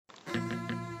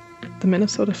The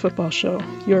Minnesota Football Show,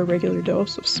 your regular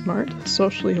dose of smart,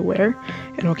 socially aware,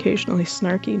 and occasionally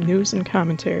snarky news and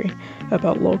commentary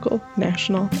about local,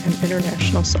 national, and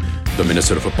international soccer. The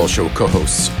Minnesota Football Show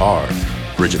co-hosts are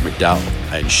Bridget McDowell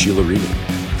and Sheila Regan.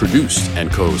 Produced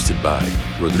and co-hosted by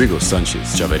Rodrigo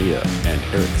Sanchez Chavarria and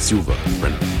Eric Silva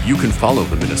Rena. You can follow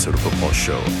the Minnesota Football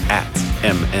Show at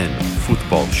MN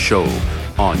Futbol Show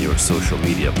on your social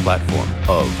media platform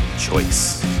of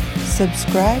choice.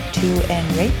 Subscribe to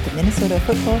and rate the Minnesota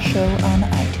Football Show on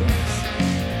iTunes.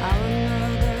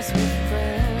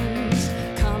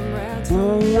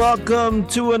 Welcome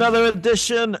to another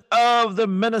edition of the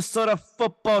Minnesota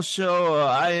Football Show.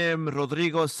 I am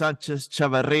Rodrigo Sanchez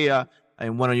Chavarria. I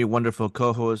am one of your wonderful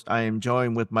co-hosts. I am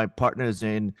joined with my partners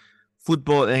in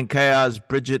Football and Chaos,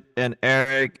 Bridget and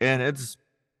Eric. And it's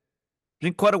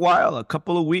been quite a while, a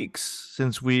couple of weeks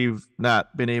since we've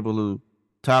not been able to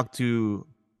talk to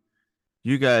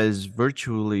you guys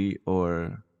virtually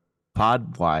or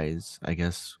pod-wise, I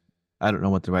guess. I don't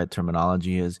know what the right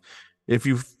terminology is. If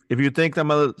you think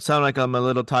sound like I'm a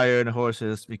little tired and hoarse,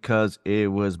 it's because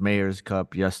it was Mayor's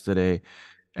Cup yesterday,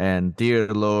 and dear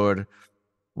Lord,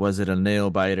 was it a nail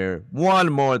biter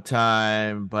one more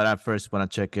time? But I first want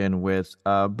to check in with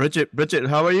Bridget. Bridget,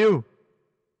 how are you?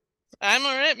 I'm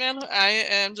all right, man. I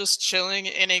am just chilling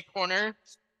in a corner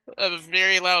of a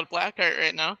very loud Blackheart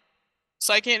right now.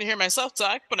 So I can't hear myself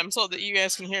talk, but I'm told that you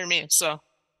guys can hear me, so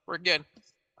we're good.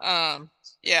 I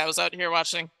was out here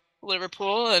watching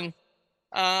Liverpool and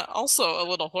also a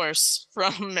little hoarse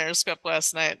from Mayor's Cup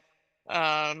last night.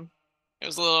 It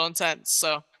was a little intense,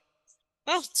 so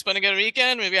it's been a good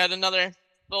weekend. We've got another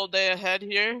full day ahead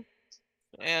here,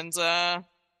 and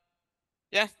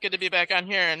good to be back on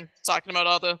here and talking about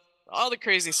all the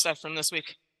crazy stuff from this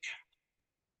week.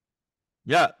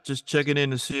 Yeah, just checking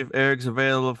in to see if Eric's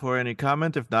available for any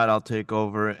comment. If not, I'll take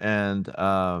over and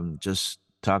just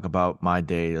talk about my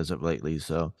day as of lately.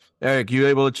 So, Eric, you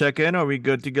able to check in, or are we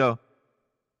good to go?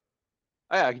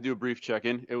 Yeah, I can do a brief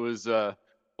check-in. It was a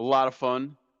lot of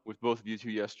fun with both of you two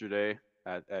yesterday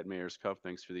at Mayor's Cup.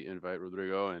 Thanks for the invite,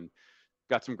 Rodrigo, and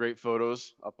got some great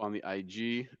photos up on the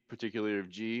IG, particularly of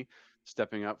G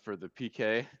stepping up for the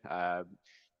PK.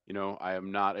 I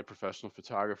am not a professional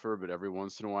photographer, but every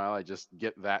once in a while I just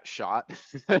get that shot.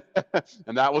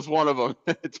 And that was one of them.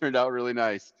 It turned out really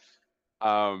nice.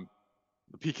 The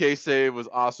PK save was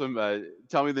awesome.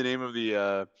 Tell me the name of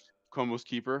the Como's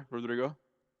keeper, Rodrigo.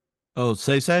 Oh,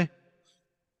 say.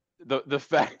 The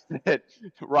fact that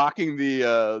rocking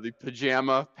the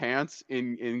pajama pants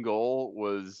in goal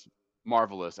was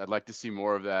marvelous. I'd like to see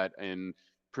more of that in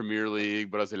Premier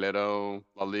League, Brasileiro,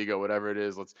 La Liga, whatever it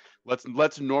is. Let's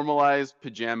normalize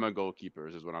pajama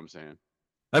goalkeepers is what I'm saying.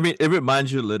 I mean, it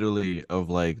reminds you literally of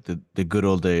like the good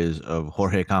old days of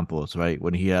Jorge Campos, right?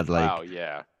 When he had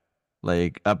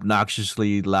like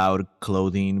obnoxiously loud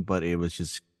clothing, but it was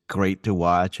just great to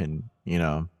watch. And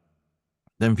then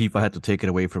FIFA had to take it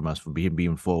away from us for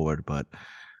being forward. But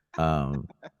I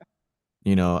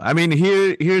mean,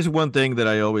 here's one thing that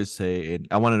I always say, and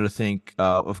I wanted to thank,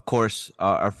 of course,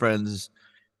 our friends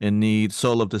in the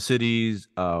Soul of the Cities,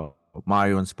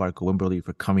 Mario and Sparkle Wimberly,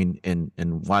 for coming in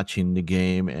and watching the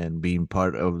game and being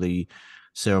part of the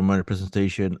ceremony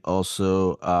presentation.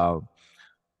 Also,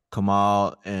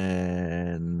 Kamal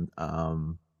and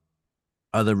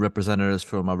other representatives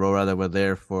from Aurora that were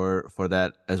there for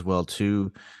that as well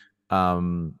too.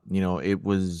 It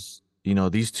was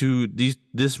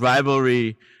this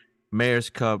rivalry, Mayor's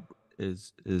Cup,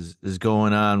 is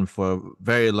going on for a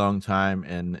very long time,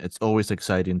 and it's always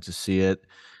exciting to see it.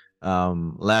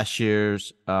 Last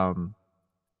year's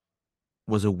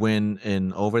was a win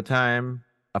in overtime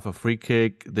of a free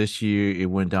kick. This year it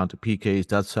went down to PKs.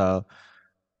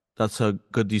 That's how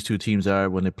good these two teams are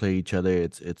when they play each other.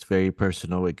 It's very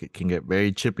personal. It can get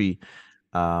very chippy.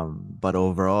 But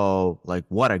overall, like,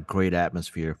 what a great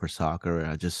atmosphere for soccer.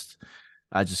 I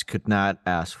just could not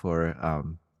ask for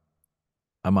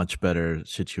a much better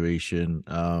situation.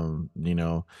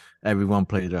 Everyone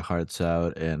played their hearts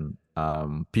out, and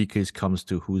PKs comes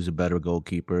to who's a better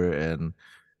goalkeeper, and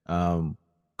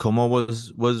Como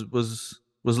was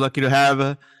lucky to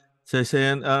have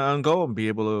say on goal and be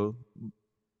able to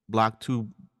block two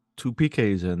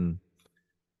PKs and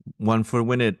one for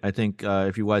win it. I think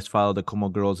if you guys follow the Como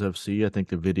Girls FC, I think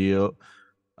the video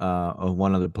of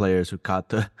one of the players who caught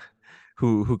the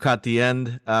who caught the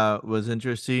end was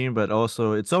interesting. But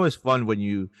also, it's always fun when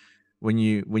you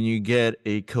get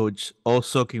a coach all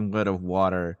soaking wet of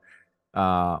water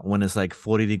when it's like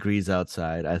 40 degrees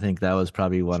outside. I think that was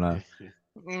probably one of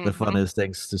the funnest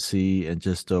things to see, and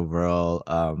just overall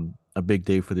a big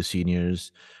day for the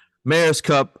seniors. Mayor's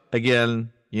Cup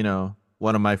again.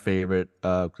 one of my favorite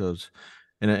because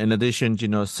in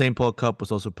addition, St. Paul Cup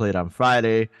was also played on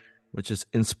Friday, which is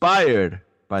inspired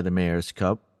by the Mayor's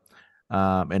Cup.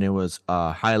 And it was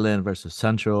Highland versus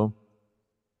Central.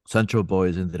 Central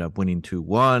boys ended up winning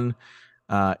 2-1.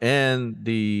 And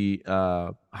the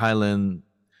Highland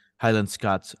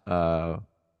Scots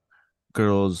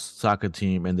girls soccer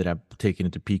team ended up taking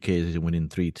it to PKs and winning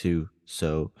 3-2.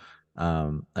 So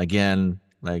again,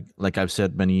 like I've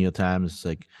said many times,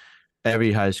 like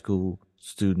every high school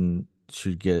student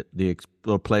should get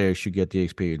or player should get the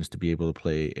experience to be able to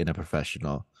play in a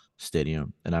professional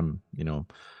stadium. And I'm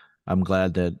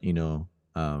glad that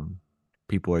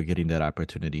people are getting that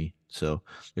opportunity. So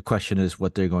the question is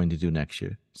what they're going to do next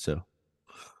year. So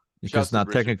because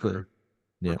not technically.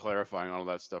 For clarifying all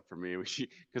that stuff for me,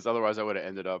 because otherwise I would have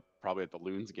ended up probably at the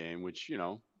Loons game, which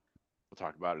we'll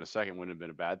talk about in a second. Wouldn't have been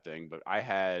a bad thing, but I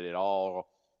had it all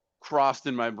crossed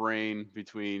in my brain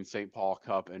between St. Paul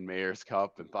Cup and Mayor's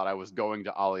Cup, and thought I was going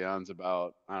to Allianz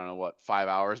about 5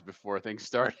 hours before things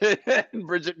started, and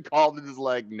Bridget called and was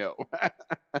like, "No."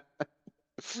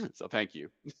 So thank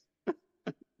you.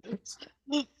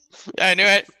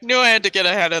 I knew I had to get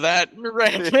ahead of that.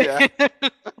 Right. Yeah.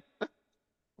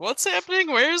 What's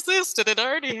happening? Where is this? Did it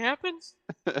already happen?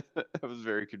 I was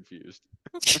very confused.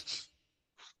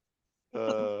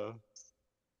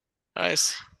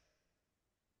 Nice.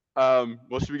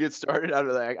 Well, should we get started out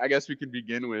of that? I guess we could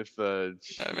begin with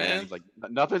like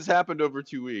nothing's happened over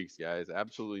 2 weeks, guys.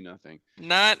 Absolutely nothing.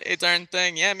 Not a darn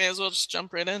thing. Yeah, may as well just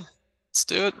jump right in. Let's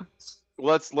do it.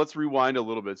 Let's rewind a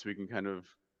little bit so we can kind of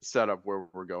set up where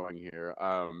we're going here.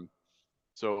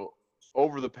 So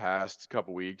over the past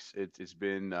couple weeks, it's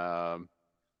been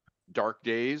dark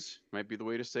days, might be the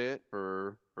way to say it,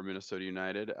 for Minnesota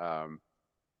United.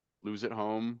 Lose at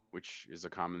home, which is a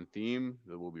common theme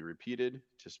that will be repeated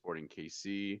to Sporting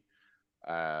KC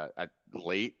at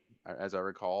late, as I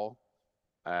recall.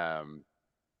 The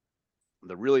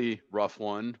really rough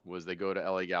one was they go to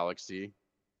LA Galaxy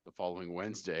the following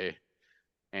Wednesday,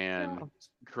 and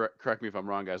correct me if I'm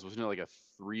wrong, guys, wasn't it like a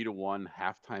 3-1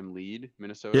 halftime lead,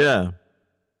 Minnesota? Yeah.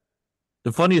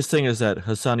 The funniest thing is that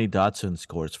Hassani Dotson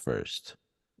scores first.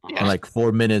 And like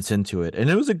 4 minutes into it. And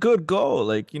it was a good goal.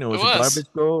 Like, it was a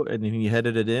garbage goal, and he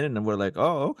headed it in, and we're like,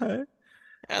 oh, okay.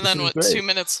 And then what, 2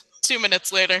 minutes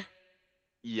later?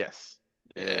 Yes.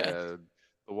 Yeah.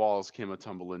 The walls came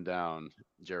a-tumbling down,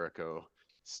 Jericho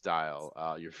style.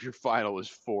 Your final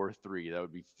was 4-3. That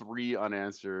would be 3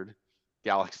 unanswered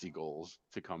Galaxy goals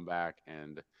to come back,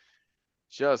 and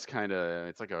just kind of,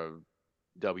 it's like a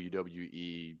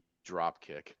WWE drop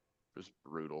kick. It was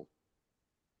brutal.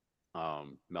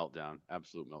 Meltdown,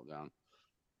 absolute meltdown.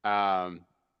 A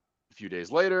few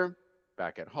days later,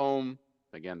 back at home,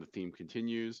 again, the theme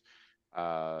continues.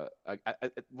 Was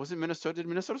it Minnesota? Did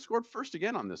Minnesota score first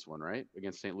again on this one, right?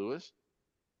 Against St. Louis? I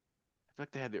feel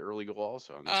like they had the early goal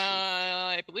also on this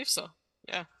I believe so.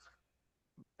 Yeah.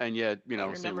 And yet,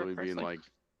 St. Louis being like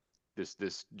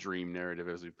this dream narrative,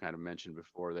 as we've kind of mentioned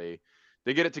before, they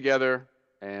get it together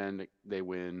and they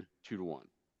win 2-1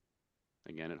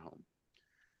 again at home.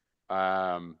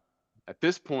 At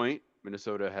this point,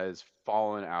 Minnesota has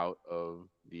fallen out of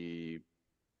the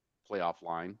playoff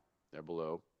line there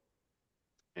below,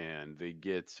 and they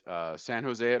get San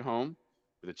Jose at home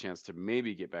with a chance to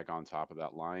maybe get back on top of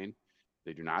that line.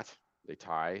 They do not. They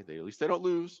tie. At least they don't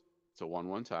lose. It's a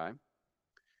 1-1 tie.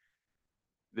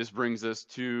 This brings us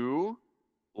to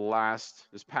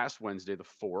this past Wednesday, the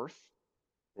 4th,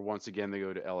 where once again they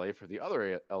go to LA for the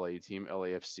other LA team,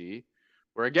 LAFC.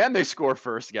 Where again they score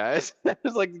first, guys.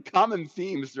 There's like common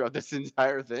themes throughout this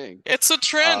entire thing. It's a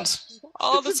trend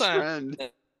all the time.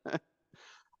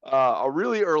 A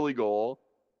really early goal,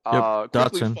 quickly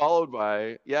Dotson. followed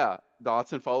by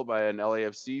Dotson followed by an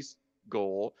LAFC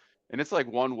goal, and it's like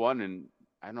 1-1, and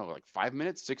I don't know, like 5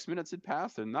 minutes, 6 minutes had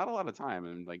passed, and not a lot of time,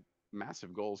 and like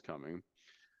massive goals coming.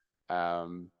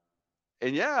 And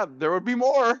yeah, there would be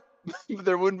more, but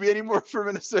there wouldn't be any more for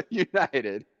Minnesota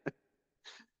United.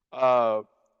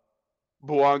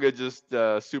 Bouanga just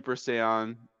Super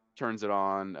Saiyan turns it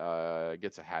on,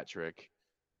 gets a hat trick.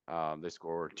 They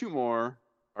score 2 more,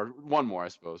 or 1 more, I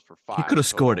suppose, for 5. He could have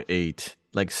scored 8.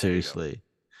 Like, seriously.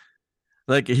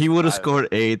 Like, he would have scored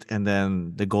 8, and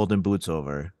then the golden boot's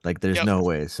over. Like, there's no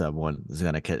way someone is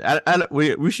gonna catch.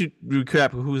 We should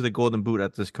recap who's the golden boot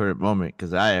at this current moment,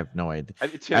 because I have no idea.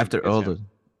 It's him. After all the,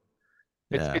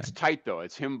 it's tight though.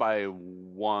 It's him by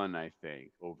 1, I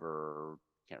think. Over,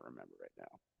 can't remember right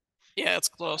now. Yeah, it's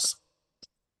close.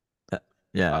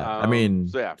 I mean,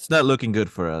 it's not looking good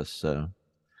for us. So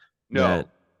no,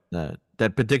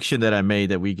 that prediction that I made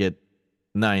that we get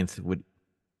 9th would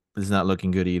is not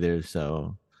looking good either.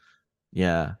 So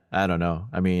yeah, I don't know.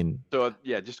 I mean, So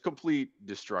yeah, just complete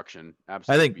destruction. I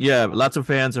Absolute think yeah, beatdown. lots of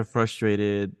fans are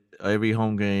frustrated. Every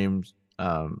home game,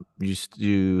 you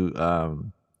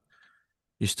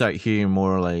start hearing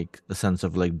more like a sense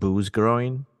of like boos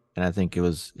growing, and I think it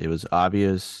was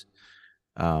obvious,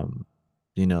 um,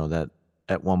 that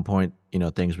at one point,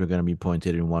 things were going to be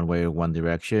pointed in one way or one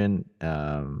direction.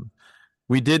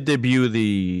 We did debut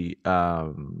the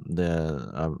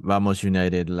Vamos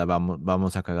United,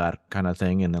 vamos a cagar kind of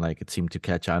thing, and then like it seemed to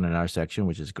catch on in our section,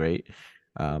 which is great.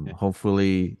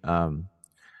 Hopefully,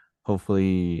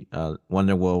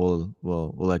 Wonderwall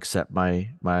will accept my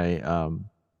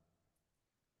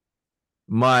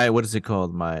what is it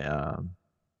called, my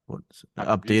what's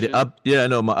Contribution.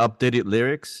 my updated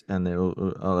lyrics, and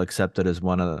I'll accept it as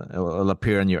it'll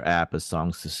appear in your app as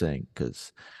songs to sing,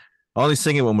 because I only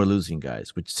sing it when we're losing,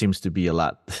 guys, which seems to be a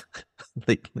lot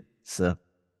lately. So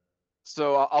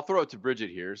I'll throw it to Bridget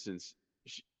here, since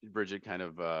Bridget kind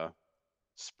of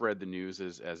spread the news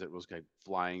as it was kind of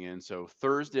flying in. So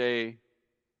Thursday,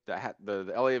 the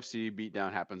LAFC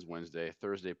beatdown happens Wednesday.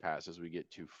 Thursday passes, we get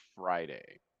to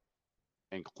Friday,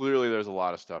 and clearly there's a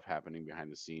lot of stuff happening behind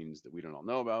the scenes that we don't all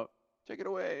know about. Take it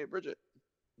away, Bridget.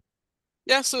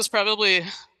 Yeah, so it's probably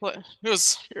it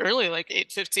was early, like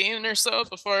 8:15 or so,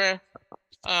 before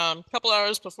a couple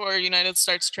hours before United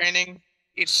starts training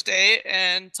each day,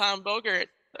 and Tom Bogert,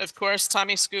 of course,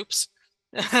 Tommy Scoops,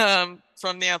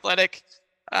 from the Athletic,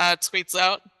 tweets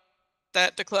out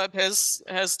that the club has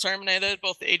terminated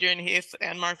both Adrian Heath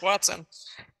and Mark Watson.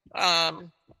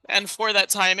 And for that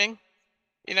timing,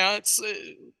 it's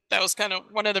that was kind of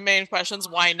one of the main questions.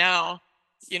 Why now?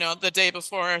 The day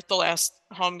before the last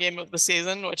home game of the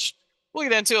season, which we'll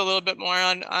get into a little bit more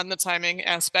on the timing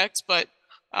aspect. But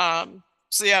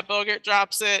so yeah, Bogert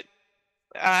drops it.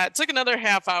 It took another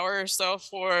half hour or so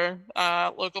for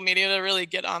local media to really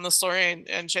get on the story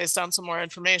and chase down some more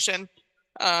information.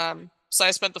 So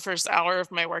I spent the first hour of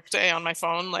my workday on my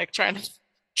phone, like trying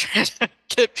to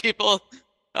get people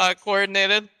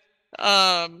coordinated.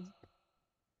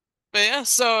 But yeah,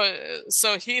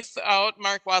 so Heath out,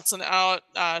 Mark Watson out,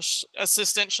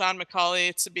 assistant Sean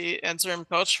McCauley to be interim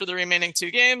coach for the remaining 2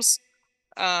 games.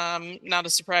 Not a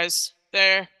surprise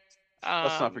there.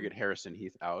 Let's not forget Harrison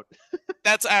Heath out.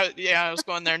 That's out. Yeah, I was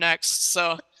going there next.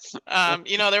 So,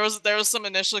 there was some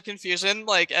initial confusion,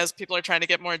 like as people are trying to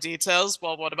get more details.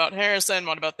 Well, what about Harrison?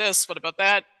 What about this? What about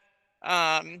that?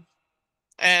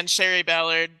 And Sherry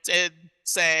Ballard did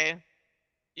say,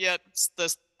 yep,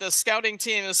 the scouting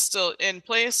team is still in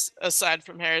place. Aside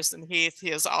from Harrison Heath, he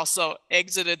has also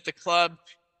exited the club.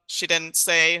 She didn't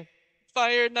say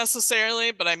fired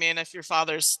necessarily, but I mean, if your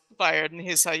father's fired and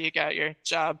he's how you got your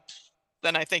job,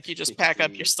 then I think you just pack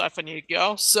up your stuff and you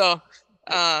go. So,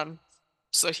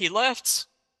 so he left.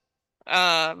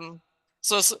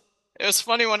 So it was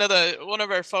funny. One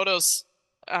of our photos,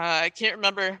 I can't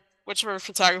remember which of our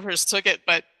photographers took it,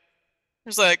 but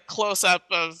there's a close up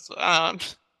of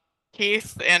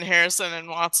Heath and Harrison and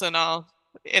Watson all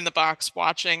in the box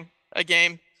watching a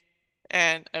game,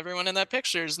 and everyone in that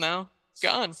picture is now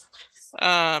gone.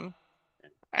 I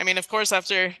mean, of course,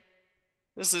 after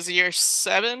this is year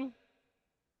 7,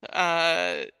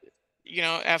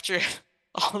 after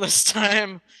all this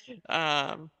time,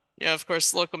 of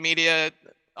course, local media,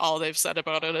 all they've said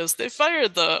about it is they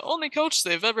fired the only coach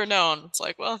they've ever known. It's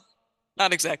like, well,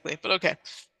 not exactly, but okay.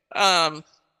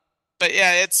 But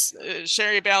yeah, it's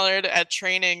Sherry Ballard at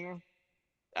training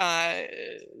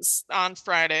on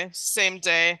Friday, same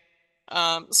day.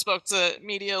 Spoke to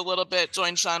media a little bit,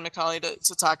 joined Sean McCauley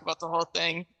to talk about the whole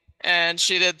thing. And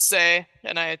she did say,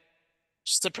 and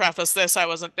just to preface this, I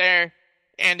wasn't there,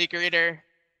 Andy Greeter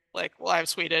like live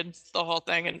tweeted the whole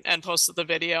thing and posted the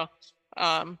video.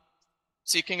 So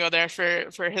you can go there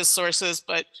for his sources.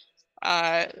 But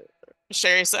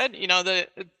Sherry said,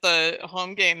 the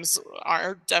home games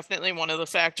are definitely one of the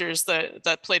factors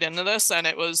that played into this, and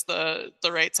it was the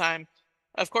right time.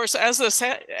 Of course, as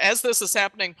this is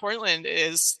happening, Portland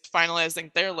is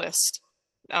finalizing their list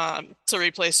to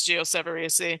replace Gio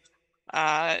Savarese.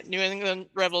 New England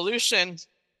Revolution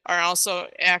are also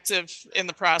active in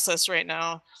the process right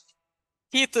now.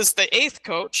 Heath is the 8th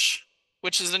coach,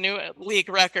 which is a new league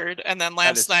record. And then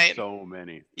last night, so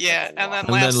many. Yeah, and then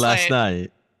last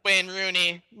night, Wayne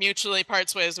Rooney mutually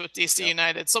parts ways with DC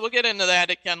United. So we'll get into that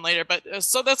again later. But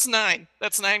so that's 9.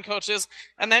 That's 9 coaches,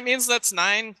 and that means that's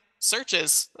 9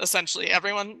 searches essentially.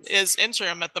 Everyone is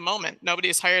interim at the moment.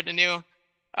 Nobody's hired a new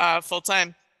full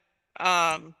time.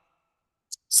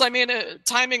 So I mean,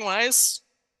 timing wise,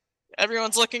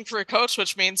 everyone's looking for a coach,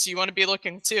 which means you want to be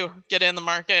looking to get in the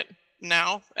market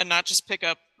now and not just pick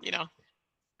up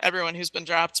everyone who's been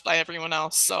dropped by everyone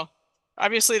else. So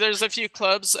obviously there's a few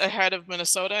clubs ahead of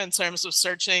Minnesota in terms of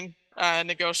searching,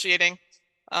 negotiating.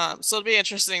 So it'll be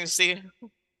interesting to see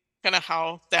kind of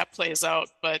how that plays out.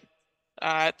 But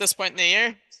at this point in the year,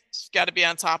 you've got to be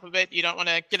on top of it. You don't want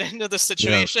to get into the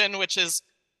situation, which is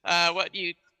what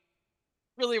you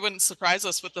really wouldn't surprise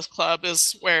us with this club,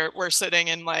 is where we're sitting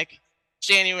in like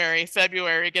January,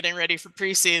 February, getting ready for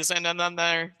preseason, and then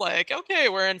they're like, okay,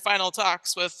 we're in final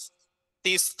talks with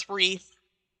these three.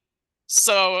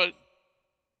 So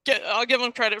I'll give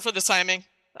them credit for the timing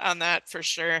on that for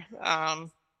sure. Are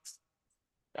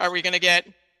we going to get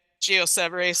Gio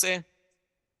Savarese?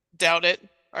 Doubt it.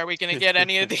 Are we going to get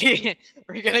any of the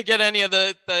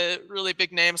the really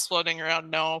big names floating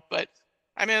around? No, but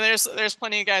I mean, there's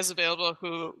plenty of guys available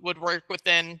who would work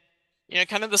within,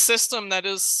 kind of the system that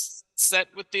is set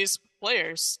with these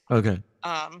players. Okay.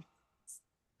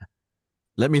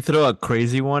 Let me throw a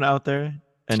crazy one out there,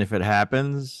 and if it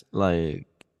happens, like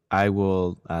I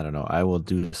will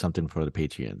do something for the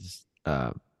Patriots.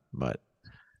 But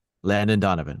Landon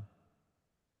Donovan.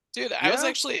 Dude, I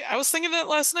was thinking that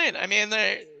last night. I mean,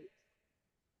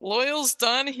 Loyal's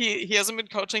done. He hasn't been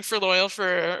coaching for Loyal for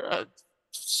a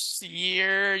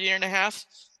year and a half.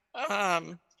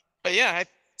 But yeah,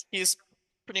 he's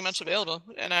pretty much available,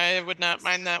 and I would not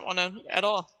mind that one at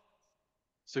all.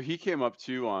 So he came up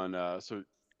too on so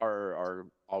our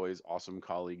always awesome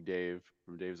colleague Dave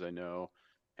from Dave's I Know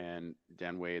and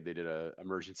Dan Wade, they did a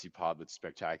emergency pod that's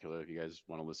spectacular. If you guys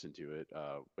want to listen to it,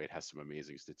 Wade has some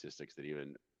amazing statistics that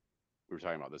even we were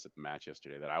talking about this at the match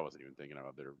yesterday that I wasn't even thinking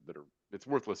about. That are it's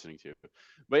worth listening to.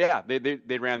 But yeah,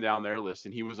 they ran down their list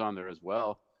and he was on there as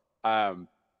well.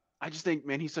 I just think,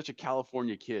 man, he's such a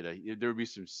California kid. There would be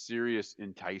some serious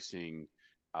enticing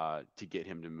to get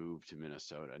him to move to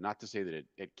Minnesota. Not to say that it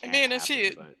can't. I mean,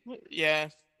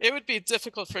 it would be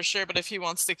difficult for sure. But if he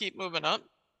wants to keep moving up,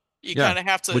 you kind of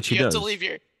have to. You have to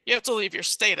leave your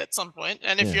state at some point.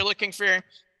 And if you're looking for,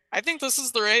 I think this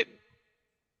is the right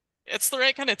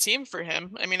kind of team for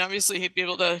him. I mean, obviously he'd be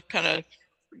able to kind of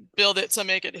build it to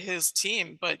make it his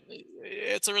team, but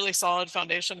it's a really solid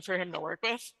foundation for him to work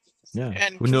with. Yeah.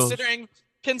 And considering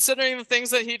the things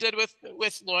that he did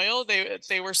with Loyal,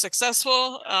 they were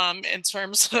successful in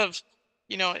terms of,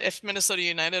 if Minnesota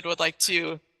United would like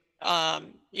to,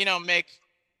 make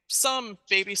some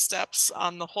baby steps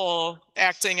on the whole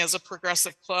acting as a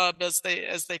progressive club as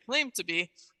they claim to be,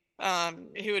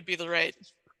 he'd be the right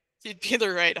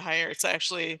hire to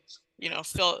actually,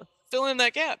 fill in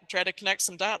that gap, try to connect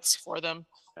some dots for them,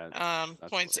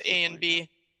 points A and B,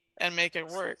 and make it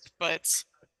work. But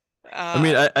I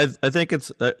mean, I think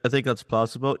that's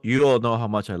possible. You all know how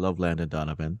much I love Landon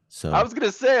Donovan. So I was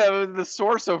gonna say I'm the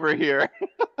source over here.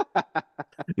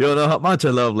 You all know how much I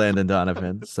love Landon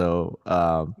Donovan. So,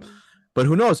 but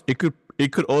who knows? It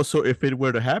could also, if it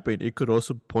were to happen, it could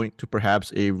also point to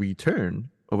perhaps a return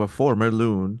of a former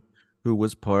Loon who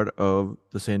was part of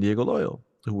the San Diego Loyal,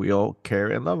 who we all care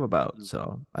and love about.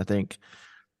 So I think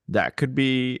that could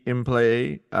be in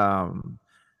play. I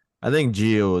think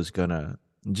Gio's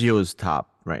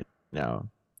top right now.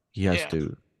 He has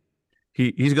to.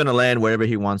 He's gonna land wherever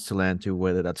he wants to land to,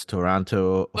 whether that's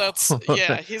Toronto.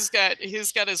 He's got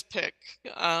his pick.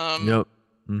 Yep.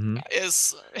 Mm-hmm.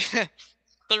 Is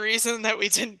the reason that we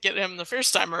didn't get him the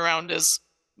first time around is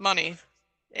money,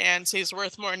 and he's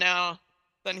worth more now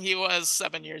than he was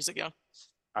 7 years ago.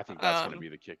 I think that's going to be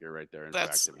the kicker right there. And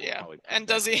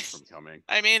does he? From coming.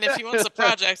 I mean, if he wants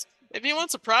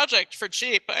a project, for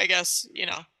cheap, I guess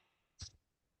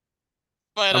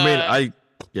But I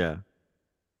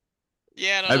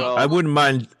wouldn't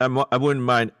mind. I wouldn't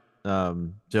mind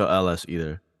Joe Ellis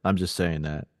either. I'm just saying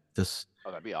that. Just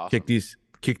that'd be awesome.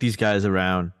 Kick these guys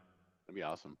around. That'd be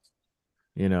awesome.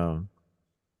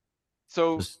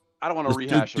 So I don't want to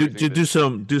rehash. Do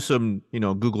some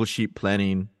Google Sheet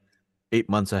planning 8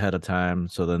 months ahead of time,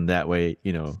 so then that way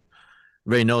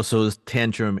Reynoso's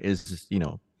tantrum is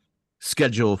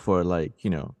scheduled for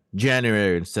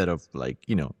January instead of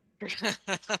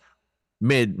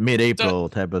mid-April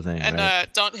type of thing. And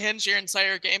don't hinge your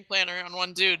entire game plan around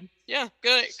one dude. Yeah,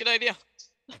 good idea.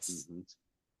 Mm-hmm.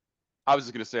 I was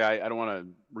just gonna say I don't want to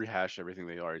rehash everything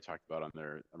they already talked about on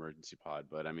their emergency pod,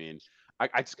 but I mean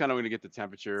I just kind of want to get the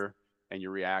temperature and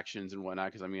your reactions and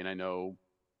whatnot, because I mean I know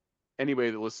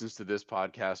anybody that listens to this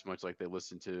podcast, much like they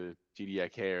listen to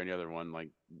TDIK or any other one, like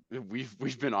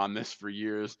we've been on this for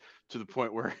years, to the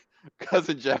point where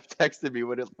cousin Jeff texted me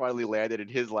when it finally landed in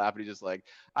his lap, and he's just like,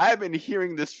 I've been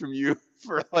hearing this from you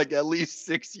for at least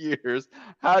 6 years.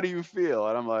 How do you feel?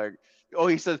 And I'm like, oh,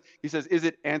 he says, is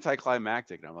it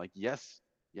anticlimactic? And I'm like, yes,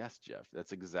 Yes, Jeff,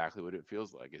 that's exactly what it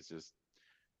feels like. It's just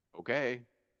okay.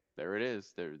 There it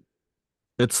is. There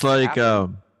It's it like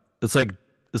happened. it's like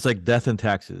it's like death and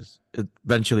taxes. It's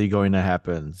eventually going to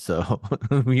happen. So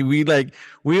we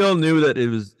all knew that it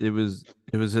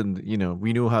was in,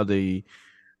 we knew how they,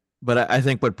 but I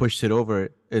think what pushed it over,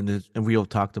 and we all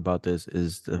talked about this,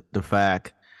 is the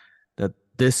fact that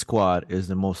this squad is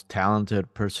the most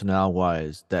talented personnel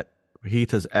wise that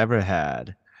Heath has ever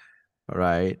had. All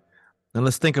right. Now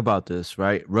let's think about this,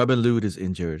 right? Robin Lute is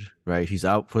injured, right? He's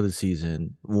out for the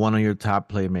season, one of your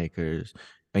top playmakers,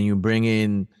 and you bring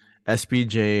in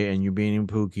SPJ and you bring in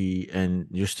Pookie, and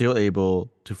you're still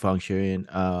able to function.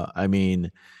 I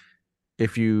mean,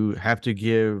 if you have to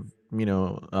give,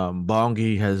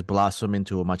 Bongi has blossomed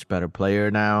into a much better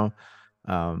player now.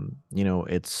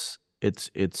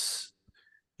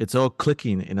 It's all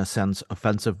clicking in a sense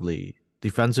offensively.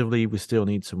 Defensively, we still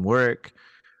need some work.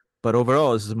 But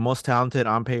overall, this is the most talented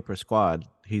on paper squad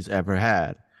he's ever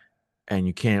had, and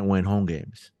you can't win home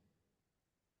games.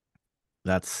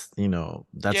 That's that's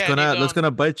Yeah, and you gonna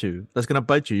don't bite you. That's gonna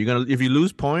bite you. You're gonna If you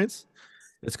lose points,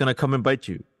 it's gonna come and bite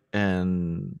you.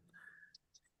 And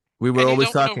we were and you always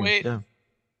don't want to talking, wait. yeah.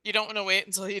 You don't want to wait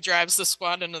until he drives the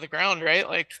squad into the ground, right?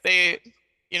 Like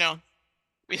you know,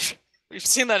 we've we've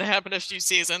seen that happen a few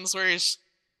seasons where he's,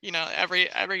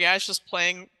 every guy's just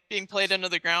being played into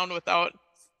the ground without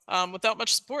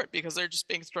much support because they're just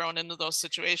being thrown into those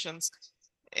situations.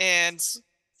 And so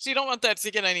you don't want that to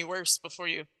get any worse before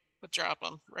you drop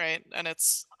them, right? And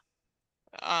it's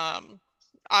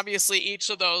obviously each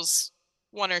of those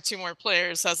one or two more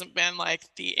players hasn't been like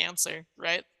the answer,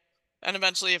 right? And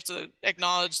eventually you have to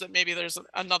acknowledge that maybe there's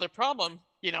another problem,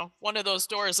 one of those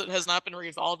doors that has not been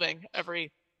revolving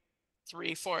every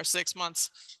 3, 4, 6 months.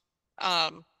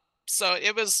 So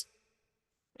it was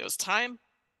time.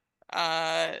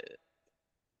 Uh,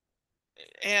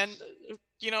 and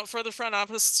for the front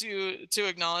office to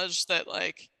acknowledge that,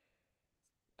 like,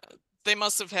 they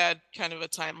must have had kind of a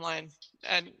timeline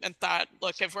and thought,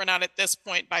 look, if we're not at this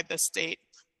point by this date,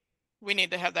 we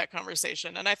need to have that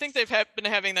conversation. And I think they've been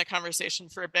having that conversation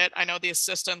for a bit. I know the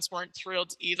assistants weren't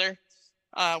thrilled either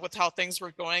with how things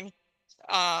were going.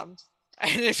 And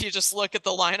if you just look at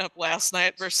the lineup last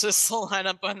night versus the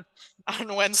lineup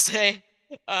on Wednesday,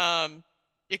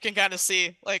 you can kind of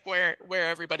see like where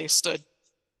everybody stood.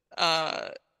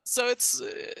 So it's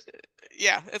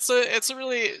a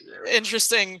really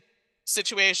interesting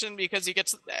situation because you get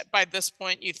to by this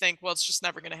point you think, well, it's just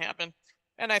never going to happen.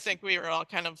 And I think we were all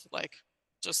kind of like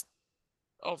just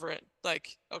over it. Like,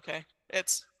 okay,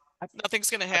 it's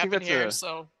nothing's going to I think happen that's here.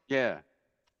 So yeah.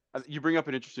 You bring up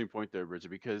an interesting point there,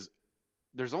 Bridget, because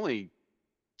there's only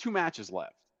 2 matches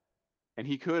left, and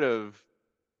he could have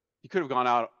gone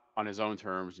out on his own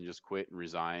terms and just quit and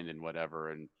resigned and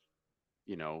whatever, and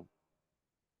you know,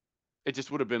 it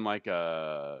just would have been like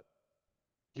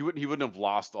he wouldn't have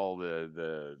lost all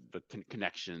the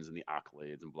connections and the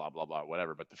accolades and blah blah blah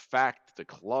whatever. But the fact that the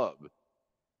club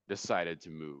decided to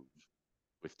move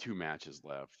with 2 matches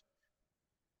left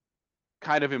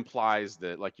kind of implies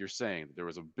that, like you're saying, that there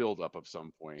was a buildup of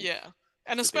some point yeah,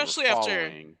 and that they were especially after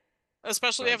following.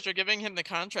 especially But after giving him the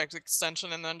contract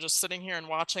extension and then just sitting here and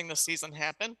watching the season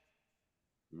happen.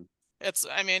 Mhm.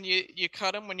 I mean, you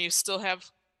cut him when you still have,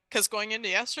 because going into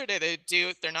yesterday,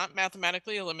 they're not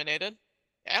mathematically eliminated.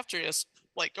 After just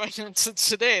like going into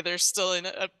today, they're still in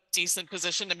a decent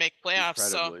position to make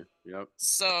playoffs. Incredibly, yep.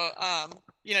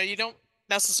 You don't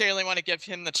necessarily want to give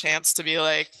him the chance to be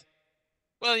like,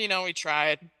 well, we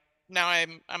tried. Now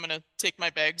I'm gonna take my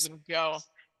bags and go.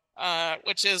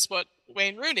 Which is what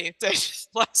Wayne Rooney did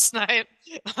last night,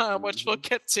 which we'll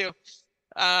get to.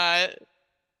 Uh,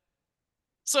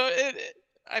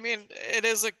 I mean, it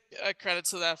is a credit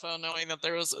to the FO knowing that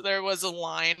there was a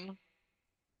line,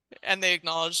 and they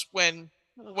acknowledged when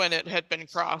it had been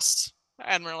crossed,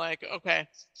 and we're like, okay,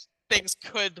 things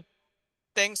could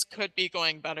be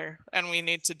going better, and we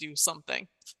need to do something.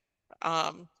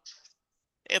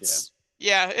 It's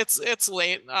it's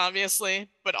late, obviously,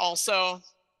 but also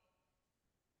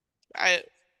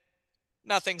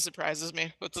nothing surprises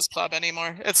me with this club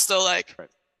anymore. It's still like, Right.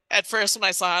 At first when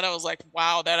I saw it, I was like,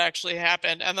 wow, that actually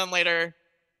happened. And then later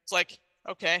it's like,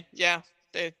 okay, yeah,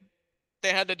 they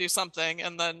had to do something.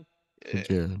 And then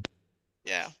Yeah.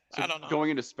 yeah, So I don't know. going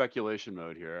into speculation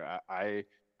mode here, I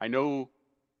know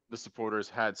the supporters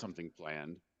had something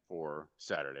planned for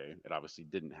Saturday. It obviously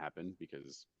didn't happen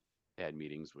because they had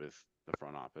meetings with the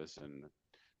front office and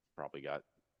probably got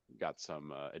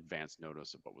some advance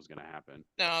notice of what was going to happen.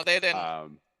 No, they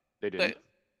didn't. They didn't.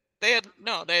 They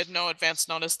had no advance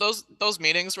notice. Those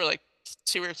meetings were like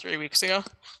 2 or 3 weeks ago.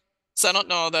 So I don't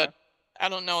know that. I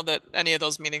don't know that any of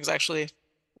those meetings actually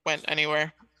went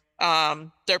anywhere.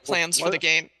 Their plans for the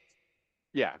game.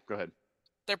 Yeah, go ahead.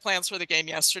 Their plans for the game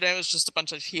yesterday was just a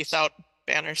bunch of Heath out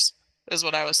banners, is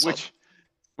what I was told.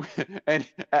 And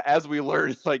as we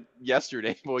learned like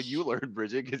yesterday, well, you learned,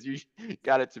 Bridget, because you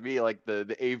got it to me, like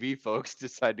the AV folks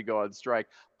decided to go on strike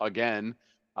again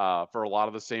for a lot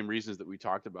of the same reasons that we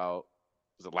talked about.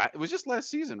 It was just last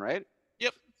season, right?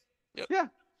 Yep. Yeah.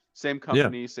 Same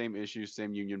company, same issues,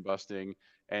 same union busting.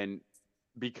 And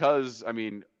because, I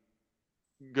mean,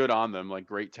 good on them, like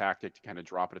great tactic to kind of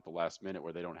drop it at the last minute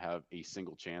where they don't have a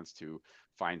single chance to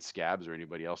find Scabs or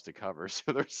anybody else to cover.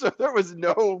 So there was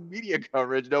no media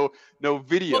coverage, no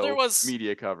video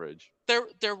media coverage.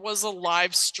 There was a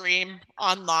live stream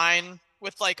online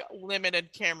with like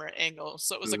limited camera angles,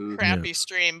 so it was a crappy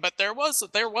stream, but there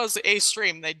was a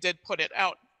stream. They did put it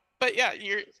out. But yeah,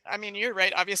 you're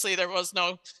right. Obviously there was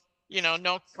no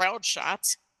crowd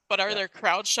shots, but are there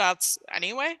crowd shots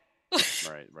anyway?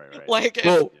 Right. Like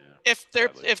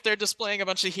if they're displaying a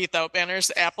bunch of Heath out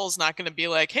banners, Apple's not going to be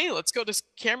like, hey, let's go to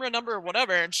camera number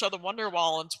whatever and show the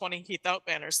Wonderwall and 20 Heath out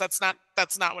banners. That's not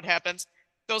what happens.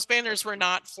 Those banners were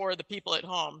not for the people at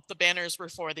home. The banners were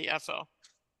for the FO.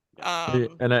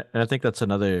 And I think that's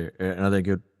another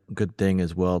good thing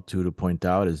as well too to point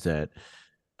out is that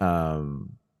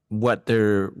what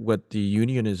the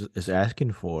union is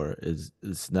asking for is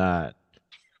not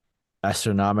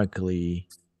astronomically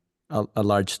a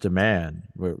large demand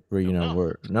where it's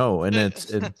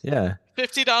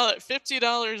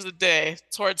 $50 a day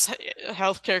towards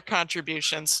healthcare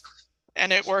contributions,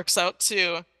 and it works out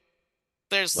to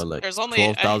there's only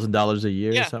 $12,000 a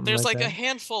year. Yeah, something there's like a that.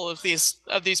 handful of these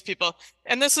people,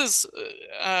 and this is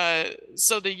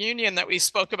so the union that we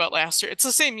spoke about last year. It's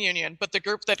the same union, but the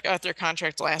group that got their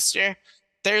contract last year,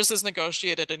 theirs is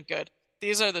negotiated and good.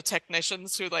 These are the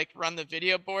technicians who like run the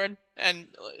video board, and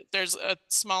there's a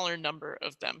smaller number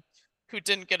of them who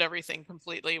didn't get everything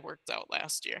completely worked out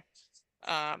last year.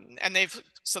 And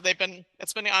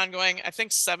it's been ongoing, I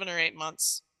think 7 or 8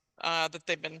 months that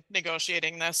they've been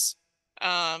negotiating this.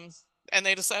 And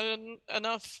they decided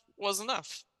enough was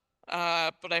enough.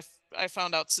 But I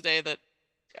found out today that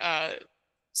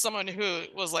someone who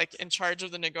was like in charge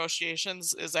of the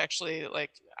negotiations is actually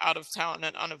like out of town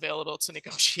and unavailable to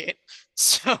negotiate.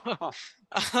 So,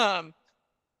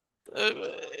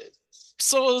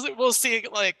 so we'll see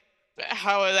like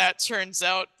how that turns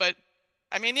out. But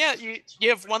I mean, yeah, you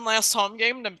have one last home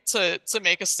game to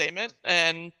make a statement,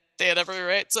 and they had every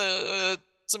right to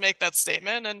make that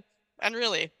statement. And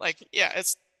really, like, yeah,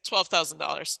 it's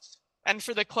 $12,000. And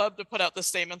for the club to put out the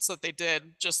statements that they did,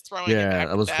 just throwing it back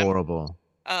that was to them, horrible.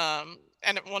 And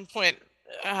at one point,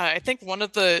 I think one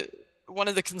of the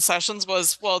concessions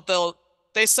was, well,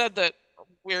 they said that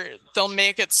they'll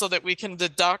make it so that we can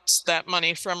deduct that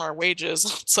money from our wages.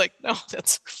 It's like, no,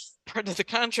 that's part of the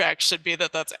contract should be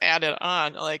that's added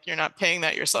on. Like, you're not paying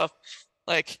that yourself.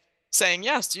 Like, saying,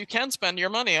 yes, you can spend your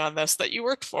money on this that you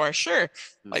worked for. Sure.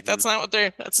 Like, that's not what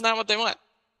they want.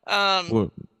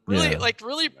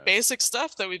 Really basic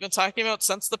stuff that we've been talking about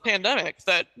since the pandemic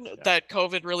that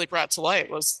COVID really brought to light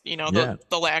was, the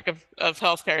lack of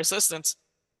healthcare assistance.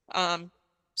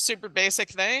 Super basic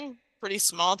thing, pretty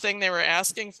small thing they were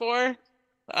asking for.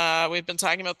 We've been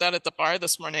talking about that at the bar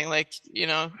this morning. Like,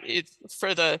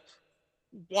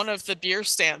 one of the beer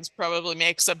stands probably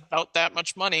makes about that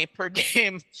much money per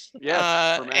game.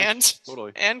 And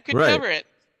could cover it.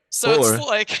 So it's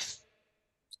like,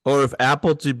 or if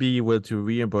Apple to be able to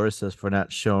reimburse us for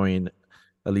not showing,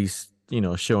 at least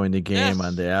showing the game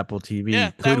on the Apple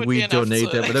TV, could we donate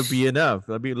that? Would it be enough?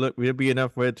 Would it be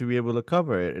enough for it to be able to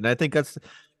cover it? And I think that's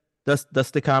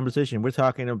the conversation we're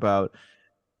talking about.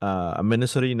 A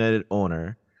Minnesota United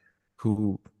owner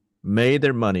who made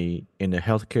their money in the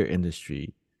healthcare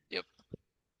industry,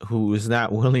 who is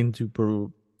not willing to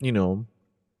prove,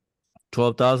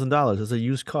 $12,000 as a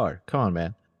used car. Come on,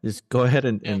 man. Just go ahead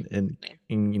and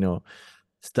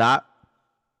stop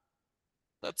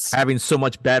having so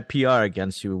much bad PR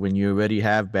against you when you already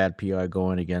have bad PR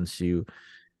going against you,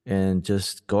 and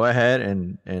just go ahead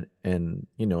and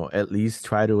at least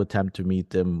try to attempt to meet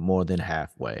them more than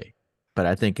halfway. But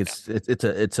I think it's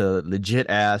a legit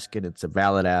ask, and it's a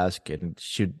valid ask, and it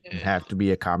should have to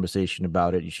be a conversation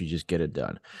about it. You should just get it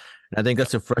done. And I think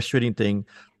that's a frustrating thing.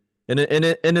 And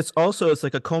it's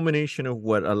like a culmination of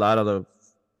what a lot of the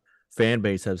fan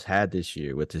base has had this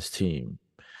year with this team.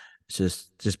 It's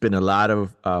just been a lot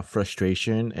of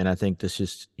frustration, and I think this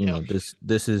is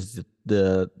this is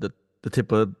the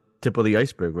tip of the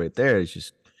iceberg right there. It's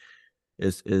just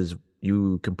is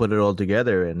you can put it all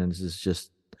together, and this is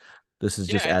just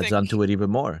adds on to it even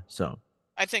more. So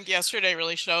I think yesterday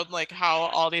really showed like how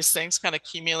all these things kind of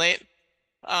accumulate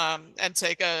and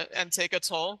take a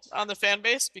toll on the fan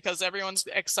base, because everyone's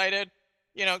excited,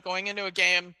 going into a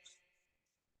game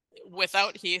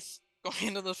without Heath, going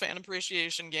into the fan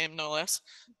appreciation game, no less.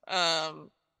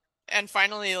 And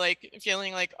finally, like,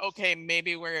 feeling like, okay,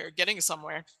 maybe we're getting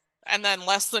somewhere. And then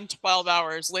less than 12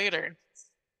 hours later,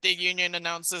 the union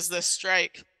announces this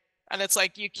strike. And it's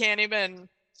like, you can't even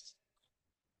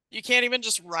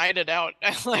just ride it out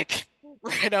and like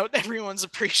ride out everyone's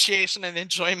appreciation and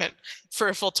enjoyment for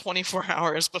a full 24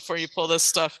 hours before you pull this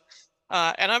stuff.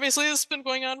 And obviously this has been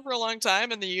going on for a long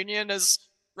time, and the union is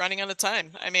running out of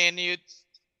time. I mean,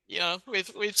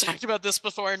 we've talked about this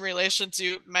before in relation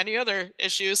to many other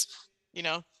issues.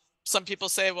 Some people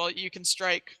say, well, you can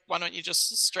strike. Why don't you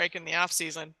just strike in the off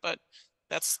season? But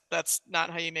that's not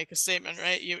how you make a statement,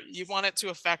 right? You want it to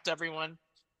affect everyone.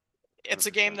 It's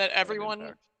a game that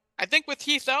everyone, I think with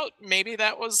Heath out, maybe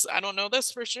that was, I don't know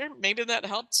this for sure, maybe that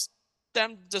helps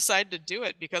them decide to do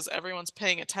it because everyone's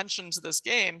paying attention to this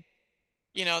game.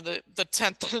 The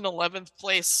 10th and 11th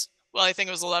place, well, I think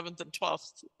it was 11th and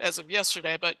 12th as of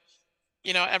yesterday, but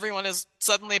everyone is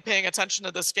suddenly paying attention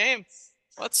to this game.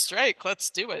 Let's strike, let's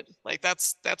do it. Like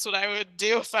that's what I would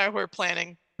do if I were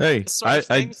planning this sort of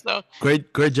thing. So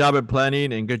great job at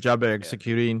planning and good job at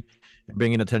executing and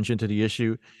bringing attention to the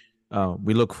issue.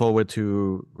 We look forward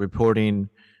to reporting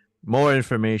more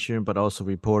information, but also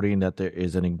reporting that there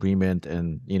is an agreement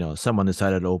and, someone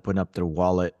decided to open up their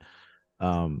wallet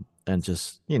and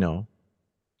just,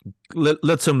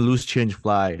 let some loose change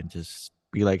fly and just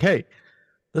be like, hey,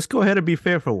 let's go ahead and be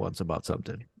fair for once about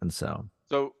something. And so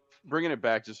bringing it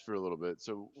back just for a little bit.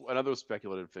 So another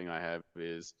speculative thing I have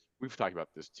is, we've talked about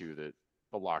this too, that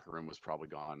the locker room was probably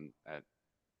gone at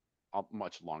a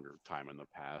much longer time in the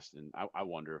past. And I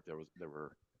wonder if there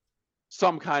were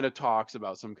some kind of talks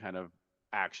about some kind of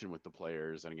action with the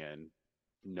players. And again,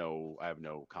 I have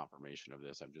no confirmation of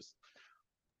this. I'm just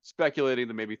speculating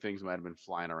that maybe things might have been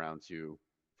flying around too.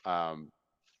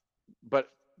 But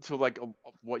so like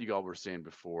what you all were saying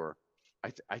before,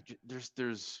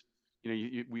 there's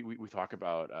we talk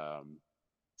about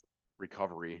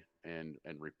recovery and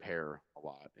repair a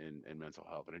lot in mental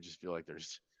health, and I just feel like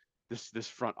there's this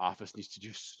front office needs to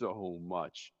do so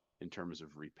much in terms of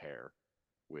repair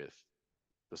with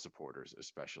the supporters,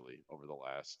 especially over the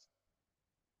last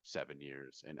 7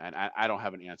 years. And I don't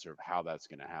have an answer of how that's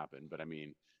going to happen, but I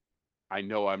mean, I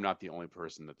know I'm not the only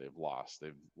person that they've lost.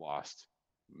 They've lost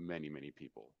many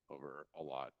people over a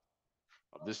lot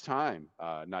of this time,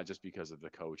 not just because of the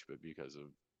coach, but because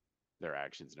of their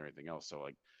actions and everything else. So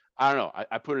like, I don't know.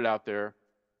 I put it out there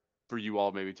for you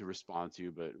all maybe to respond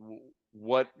to, but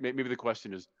maybe the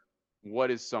question is, what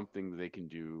is something that they can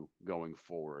do going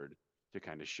forward to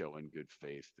kind of show in good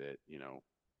faith that,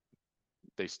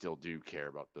 they still do care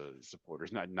about the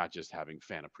supporters, not just having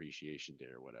fan appreciation day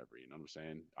or whatever, you know what I'm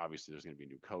saying? Obviously there's going to be a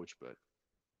new coach, but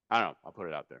I don't know. I'll put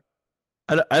it out there.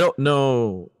 I don't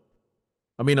know.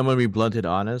 I mean, I'm going to be blunt and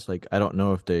honest. Like, I don't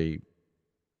know if I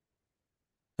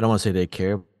don't want to say they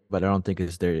care, but I don't think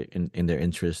it's in their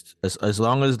interest. As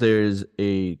long as there's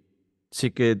a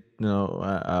ticket,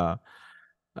 as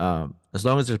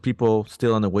long as there's people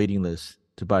still on the waiting list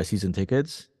to buy season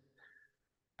tickets,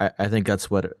 I think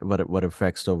that's what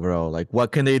affects overall. Like,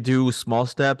 what can they do? Small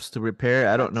steps to repair.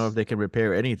 I don't know if they can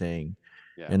repair anything.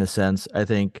 Yeah. In a sense, I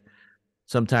think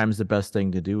sometimes the best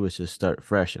thing to do is just start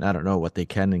fresh. And I don't know what they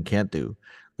can and can't do.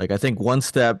 Like, I think one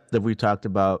step that we talked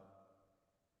about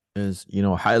is,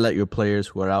 highlight your players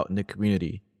who are out in the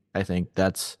community. I think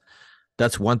that's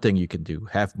one thing you can do.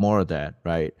 Have more of that,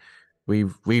 right?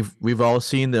 We've all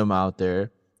seen them out there,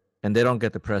 and they don't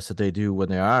get the press that they do when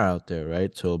they are out there,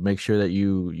 right? So make sure that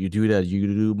you do that. You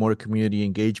do more community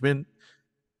engagement.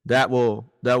 That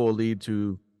will lead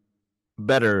to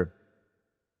better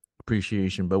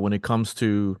appreciation. But when it comes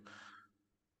to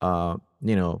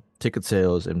ticket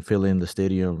sales and filling the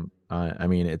stadium, I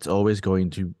mean, it's always going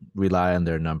to rely on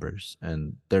their numbers,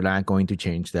 and they're not going to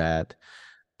change that.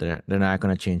 They're not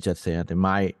going to change that stand. They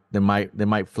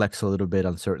might flex a little bit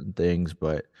on certain things,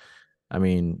 but I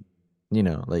mean,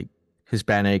 like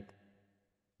Hispanic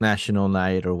National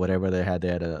Night or whatever they had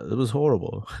it was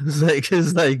horrible. It's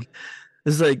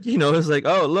like,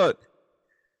 oh, look,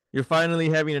 you're finally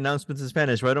having announcements in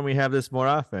Spanish. Why don't we have this more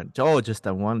often? Oh, just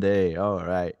on one day. Oh, all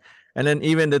right. And then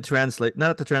even not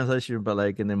the translation, but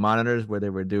like in the monitors where they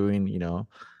were doing,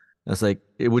 it's like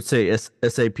it would say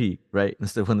SAP, right?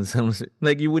 Instead when someone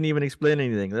like you wouldn't even explain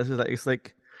anything. That's just like, it's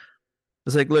like,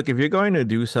 It's like, look, if you're going to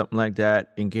do something like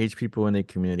that, engage people in the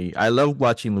community. I love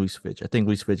watching Luis Fitch. I think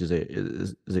Luis Fitch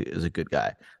is a good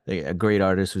guy, like a great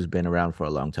artist who's been around for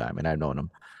a long time, and I've known him.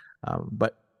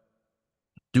 But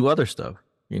do other stuff,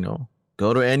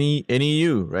 go to any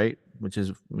NEU, right? Which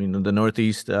is the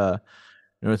Northeast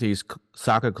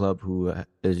Soccer Club, who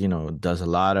is does a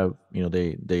lot of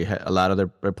a lot of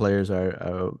their players are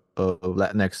of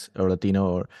Latinx or Latino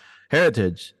or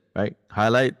heritage, right?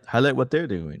 Highlight what they're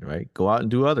doing, right? Go out and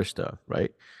do other stuff,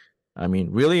 right? I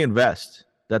mean, really invest.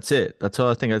 That's it. That's all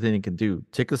I think you can do.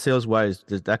 Ticket sales wise,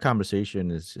 that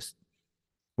conversation is just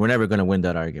we're never going to win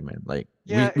that argument. Like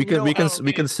Yeah, we and can we can Oh,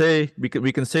 we can say we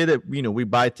can say that we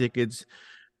buy tickets,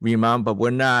 we amount, but we're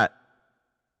not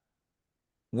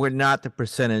the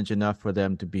percentage enough for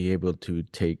them to be able to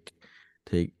take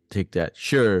that.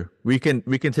 Sure, we can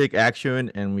take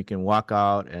action and we can walk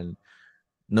out and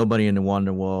nobody in the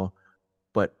wonder wall,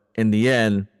 but in the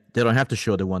end, they don't have to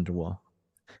show the wonder wall.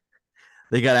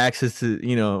 They got access to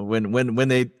when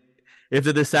they if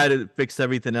they decide to fix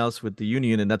everything else with the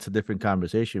union, and that's a different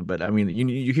conversation. But I mean,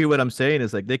 you hear what I'm saying?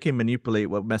 Is like they can manipulate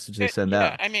what message they send yeah,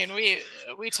 out. I mean,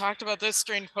 we talked about this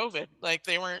during COVID. Like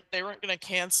they weren't going to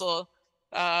cancel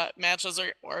matches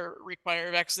or require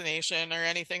vaccination or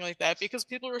anything like that because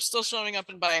people were still showing up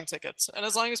and buying tickets. And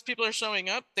as long as people are showing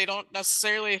up, they don't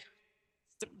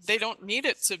need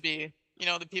it to be,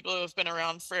 the people who have been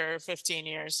around for 15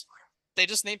 years. They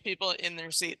just need people in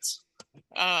their seats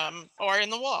or in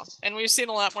the wall. And we've seen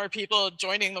a lot more people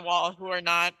joining the wall who are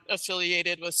not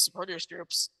affiliated with supporters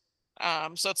groups.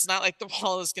 So it's not like the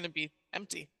wall is going to be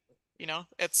empty.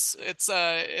 It's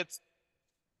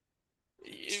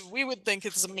we would think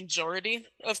it's a majority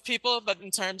of people, but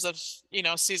in terms of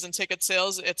season ticket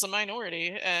sales, it's a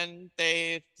minority, and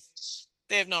they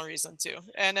have no reason to.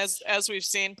 And as we've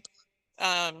seen,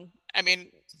 I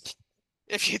mean,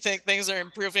 if you think things are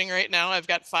improving right now, I've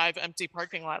got 5 empty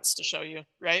parking lots to show you,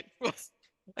 right?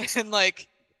 And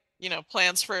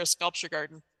plans for a sculpture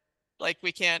garden. Like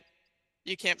you can't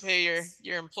pay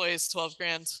your employees 12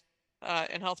 grand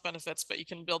in health benefits, but you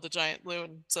can build a giant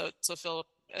loon to fill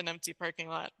an empty parking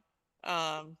lot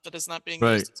that is not being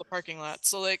Right, used as a parking lot.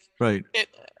 So right.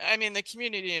 the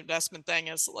community investment thing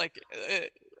is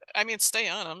stay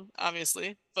on them,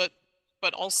 obviously, but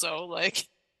also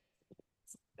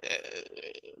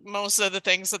most of the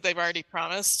things that they've already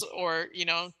promised, or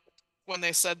when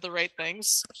they said the right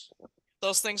things,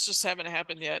 those things just haven't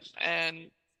happened yet.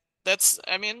 And it's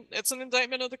an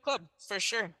indictment of the club for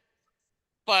sure.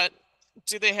 But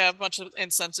do they have much of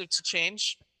incentive to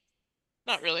change?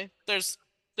 Not really. There's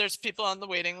people on the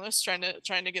waiting list trying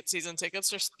to get season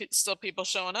tickets. There's still people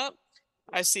showing up.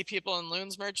 I see people in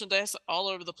Loons merchandise all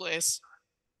over the place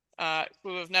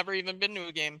who have never even been to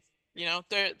a game.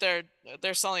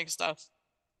 They're selling stuff.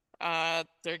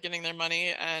 They're getting their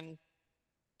money, and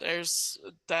that's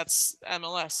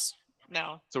MLS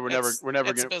now. So we're It's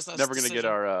never a gonna business never gonna get decision.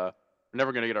 our we're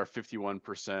never gonna get our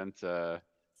 51%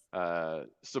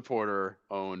 supporter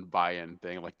owned buy-in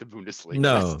thing like the Bundesliga.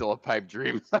 That's No, still a pipe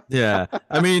dream. yeah.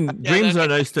 I mean, Yeah, dreams are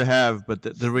nice to have, but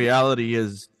the reality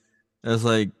is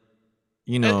like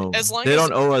as long they as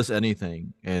don't owe us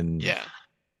anything, and yeah,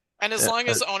 and as uh, long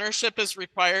uh, as ownership is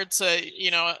required to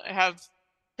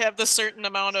have the certain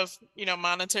amount of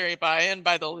monetary buy-in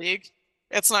by the league,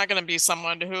 it's not going to be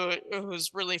someone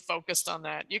who's really focused on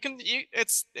that.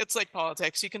 It's like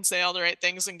politics. You can say all the right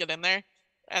things and get in there,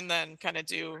 and then kind of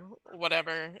do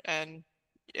whatever. And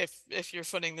if you're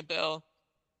footing the bill,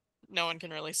 no one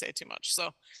can really say too much.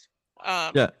 So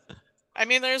yeah,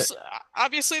 there's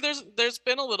obviously there's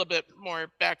been a little bit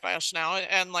more backlash now,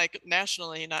 and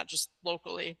nationally, not just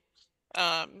locally.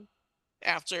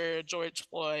 After George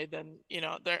Floyd, and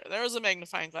there was a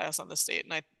magnifying glass on the state,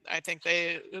 and I think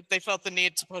they felt the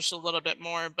need to push a little bit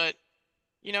more. But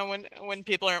when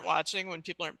people aren't watching, when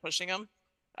people aren't pushing them,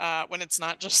 when it's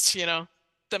not just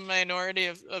the minority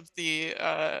of the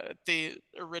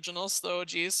originals, the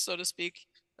OGs, so to speak,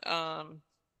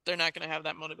 they're not going to have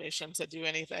that motivation to do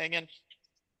anything.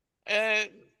 Uh,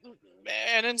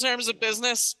 and in terms of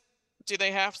business, do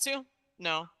they have to?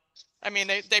 No. I mean,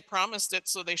 they promised it,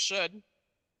 so they should.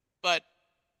 But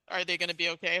are they going to be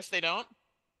okay if they don't?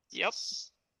 Yep.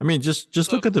 I mean, just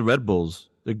So look at the Red Bulls,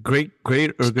 the great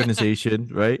organization,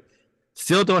 right?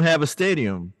 Still don't have a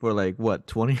stadium for like what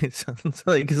 20 something.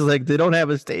 Like it's like they don't have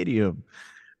a stadium,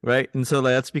 right? And so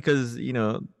like, that's because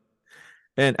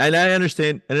and I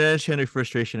understand your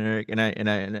frustration, Eric,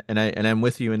 and I'm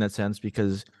with you in that sense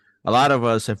because a lot of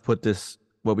us have put this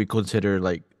what we consider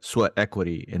like sweat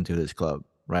equity into this club,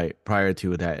 right? Prior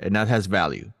to that, and that has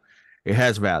value. It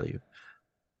has value,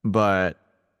 but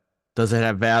does it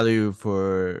have value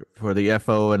for the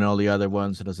FO and all the other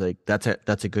ones? And it's like that's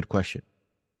a good question.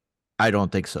 I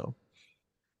don't think so.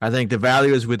 I think the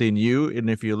value is within you, and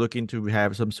if you're looking to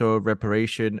have some sort of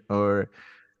reparation or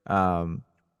um,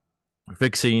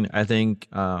 fixing, I think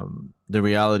the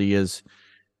reality is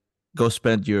go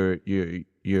spend your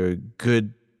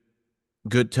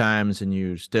good times and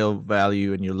your still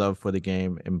value and your love for the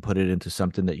game and put it into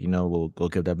something that will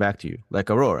give that back to you, like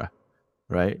Aurora,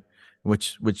 right?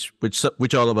 Which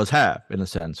all of us have in a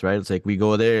sense, right? It's like we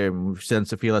go there and we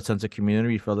feel a sense of community,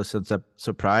 we feel a sense of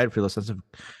pride, feel a sense of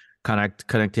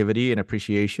connectivity and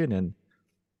appreciation, and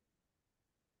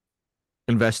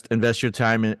invest your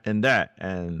time in that.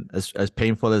 And as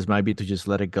painful as it might be to just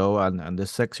let it go on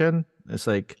this section, it's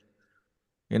like,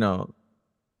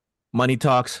 money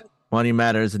talks, money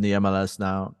matters in the MLS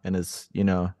now, and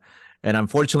and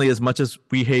unfortunately, as much as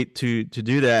we hate to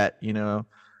do that,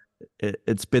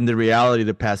 it's been the reality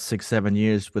the past 6-7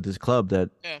 years with this club that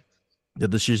the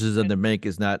decisions that they make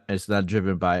is not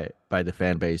driven by the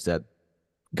fan base that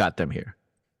got them here.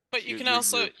 But you can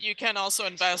also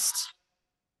invest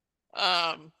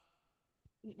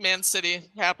Man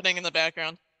City happening in the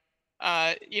background.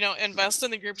 Invest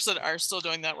in the groups that are still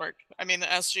doing that work. I mean, the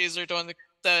SGs are doing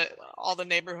all the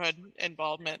neighborhood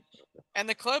involvement, and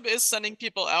the club is sending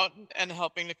people out and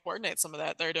helping to coordinate some of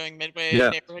that. They're doing midway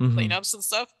neighborhood cleanups and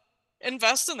stuff.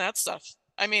 Invest in that stuff.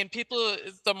 I mean, people,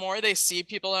 the more they see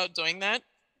people out doing that,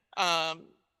 I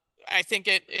think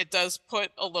it does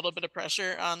put a little bit of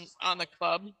pressure on the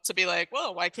club to be like,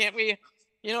 well, why can't we,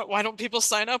 why don't people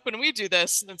sign up when we do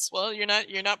this? And it's, well, you're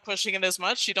not pushing it as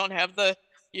much. You don't have that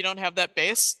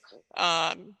base.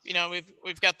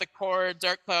 We've got the core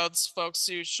Dark Clouds folks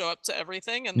who show up to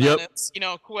everything, and then it's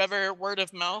whoever, word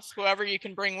of mouth, whoever you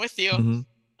can bring with you.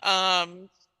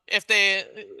 If they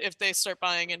start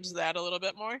buying into that a little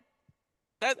bit more,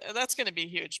 that's going to be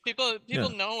huge. People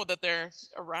know that they're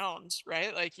around,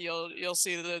 right? Like you'll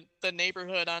see the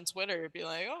neighborhood on Twitter be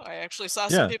like, oh, I actually saw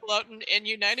some people out in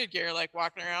United gear, like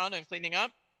walking around and cleaning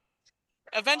up.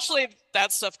 Eventually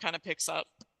that stuff kind of picks up.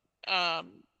 And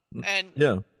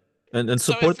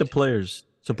support the players.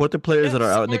 Support the players that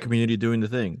are out in the community doing the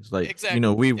things. Like, exactly.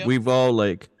 We've all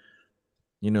like,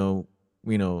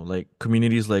 like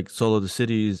communities like Solo the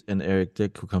Cities and Eric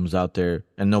Dick, who comes out there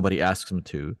and nobody asks him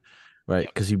to, right?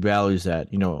 Because he values that,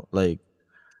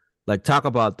 like talk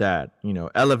about that,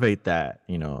 elevate that,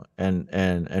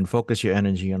 and focus your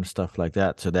energy on stuff like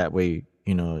that. So that way,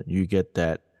 you get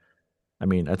that. I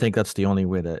mean, I think that's the only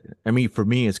way for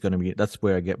me, it's going to be, that's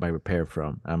where I get my repair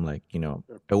from. I'm like,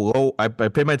 I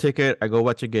pay my ticket, I go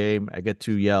watch a game, I get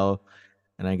to yell,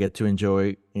 and I get to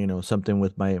enjoy, something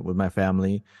with my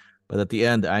family. But at the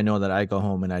end, I know that I go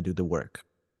home and I do the work,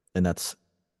 and that's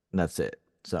it.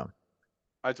 So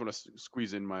I just want to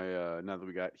squeeze in my, now that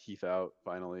we got Heath out,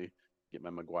 finally get my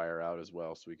Maguire out as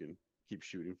well, so we can keep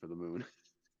shooting for the moon.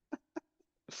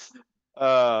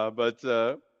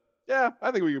 Yeah,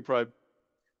 I think we can probably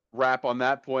wrap on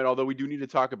that point, although we do need to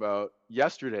talk about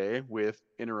yesterday with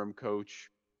interim coach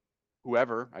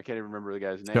whoever, I can't even remember the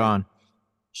guy's name.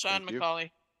 Sean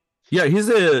McCauley. Yeah, he's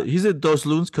a Dos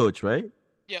Loons coach, right?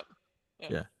 Yep.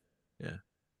 Yeah.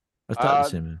 I thought the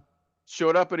same, man.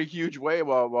 Showed up in a huge way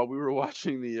while we were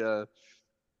watching the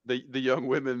young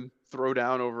women throw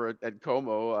down over at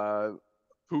Como.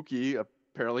 Pookie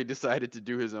apparently decided to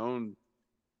do his own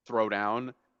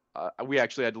throwdown. We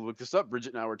actually had to look this up.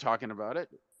 Bridget and I were talking about it.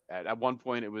 At one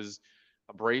point, it was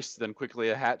a brace, then quickly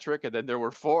a hat trick, and then there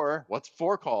were 4. What's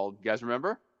 4 called? You guys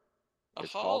remember?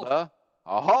 It's called a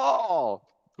haul.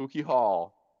 Pookie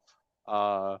Hall.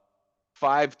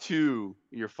 5-2,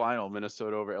 your final,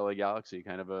 Minnesota over LA Galaxy.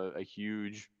 Kind of a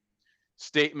huge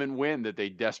statement win that they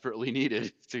desperately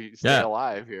needed to stay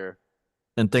alive here.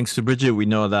 And thanks to Bridget, we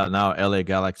know that now LA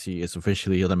Galaxy is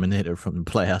officially eliminated from the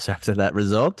playoffs after that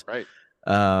result. Right.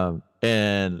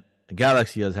 And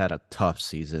Galaxy has had a tough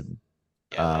season.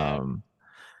 Yeah,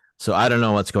 so I don't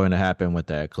know what's going to happen with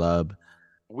that club.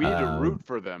 We need to root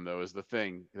for them, though, is the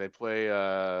thing. They play,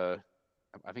 I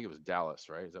think it was Dallas,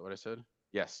 right? Is that what I said?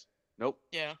 Yes. Nope.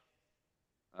 Yeah.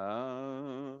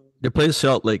 They play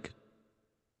Salt Lake.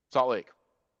 Salt Lake.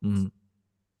 Mm-hmm.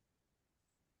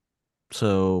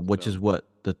 So, which is what?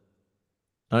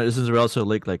 Isn't Real Salt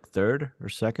Lake like 3rd or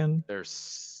 2nd? They're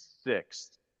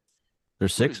 6th. They're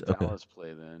 6th? Okay. Dallas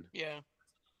play then. Yeah.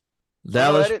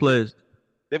 Dallas plays.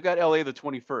 They've got LA the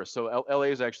 21st. So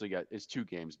LA's actually is 2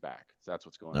 games back. So that's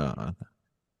what's going on. Okay.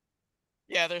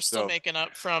 Yeah, they're still making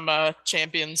up from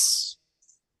champions.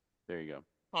 There you go.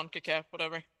 CONCACAF,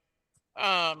 whatever.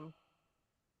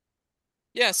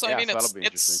 Yeah, so I Yeah, mean so that'll be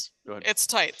interesting. it's Go ahead. it's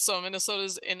tight. So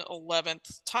Minnesota's in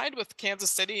 11th, tied with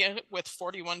Kansas City with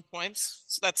 41 points.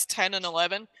 So that's 10 and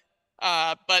 11.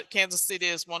 But Kansas City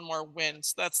has one more win,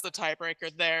 so that's the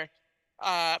tiebreaker there.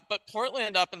 But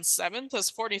Portland up in 7th has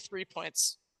 43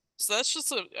 points. So that's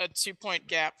just a 2-point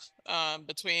gap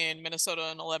between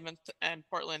Minnesota in 11th and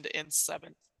Portland in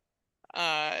 7th.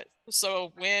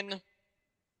 So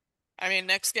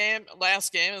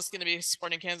last game is going to be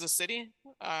Sporting Kansas City,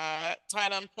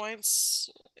 tied on points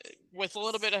with a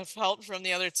little bit of help from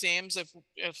the other teams.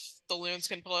 If the Loons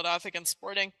can pull it off against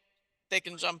Sporting, they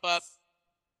can jump up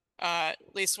at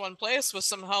least one place. With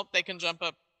some help, they can jump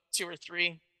up 2 or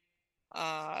 3.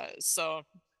 So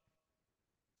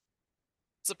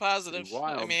it's a positive.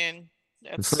 Wild. I mean,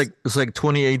 It's like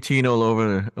 2018 all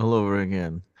over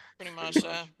again. pretty much,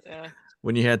 yeah.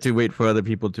 When you had to wait for other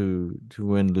people to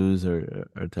win, lose, or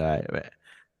tie.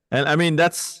 And I mean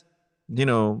that's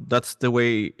that's the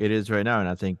way it is right now. And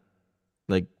I think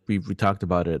like we talked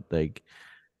about it, like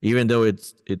even though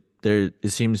it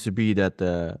seems to be that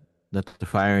the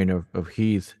firing of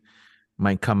Heath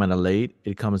might come at a late,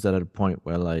 it comes at a point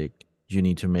where like you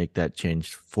need to make that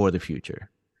change for the future.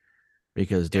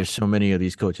 Because there's so many of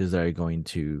these coaches that are going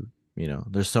to,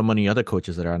 there's so many other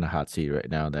coaches that are on the hot seat right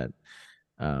now that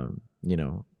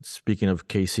speaking of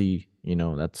KC,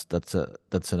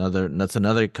 that's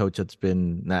another coach that's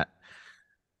been not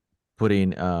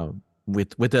putting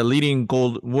with a leading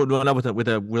goal, well, not with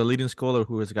a leading scorer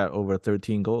who has got over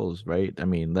 13 goals, right? I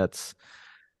mean, that's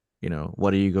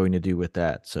what are you going to do with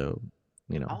that? So,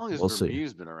 How long has we'll see.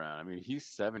 Vermeer's been around? I mean, he's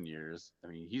 7 years. I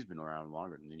mean, he's been around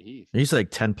longer than Heath. He's like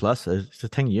 10 plus. It's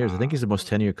 10 years. I think he's the most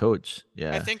tenure coach.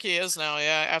 Yeah, I think he is now.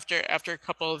 Yeah, after a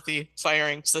couple of the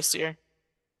firings this year,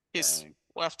 he's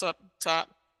left up top.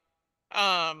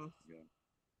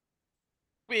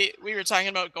 We were talking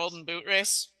about Golden Boot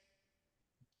race.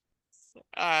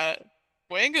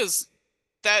 Boyenga's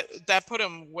that put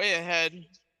him way ahead.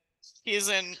 He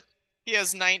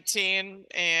has 19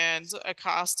 and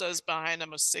Acosta is behind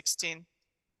him with 16.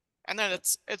 And then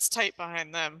it's tight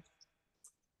behind them.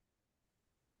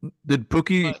 Did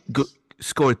Pookie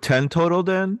score 10 total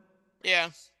then?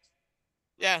 Yeah.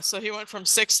 Yeah, so he went from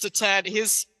 6 to 10.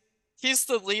 He's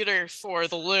the leader for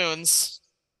the Loons.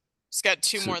 He's got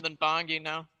 2 more than Bongi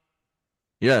now.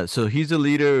 Yeah, so he's the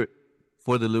leader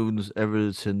for the Loons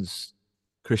ever since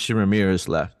Christian Ramirez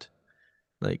left.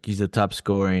 Like he's the top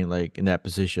scoring like in that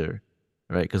position,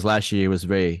 right? Because last year it was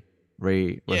Ray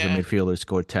was a midfielder,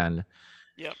 scored 10.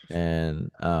 Yep.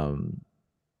 And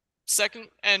second,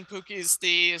 and Pookie's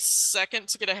the second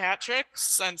to get a hat trick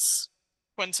since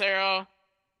Quintero,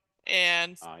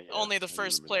 and only the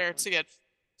first player in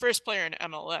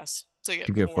MLS to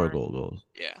get 4 goals.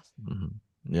 Yeah.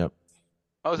 Mm-hmm. Yep.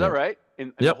 Oh, is that right?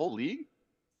 In the whole league?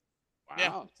 Wow. Yeah.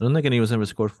 I don't think anyone's ever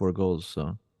scored 4 goals.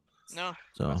 So no.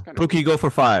 So Pookie go for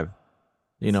 5.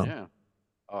 Yeah.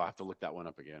 Oh, I have to look that one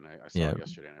up again. I saw it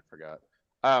yesterday and I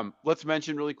forgot. Let's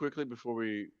mention really quickly before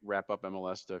we wrap up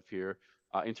MLS stuff here.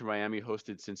 Inter Miami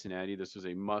hosted Cincinnati. This was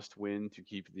a must-win to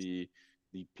keep the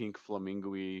pink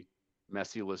flamingo-y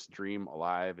Messi-less dream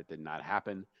alive. It did not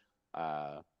happen.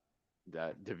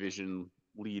 That division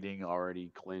leading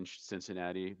already clinched.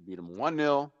 Cincinnati beat them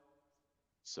 1-0.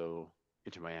 So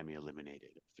Inter Miami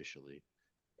eliminated officially.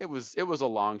 It was a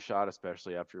long shot,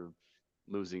 especially after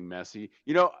losing Messi.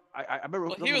 I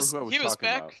remember, who I was talking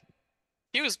about.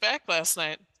 He was back last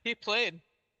night. He played.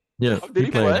 Yeah. Did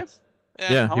he play?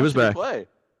 Yeah, he was back. Play?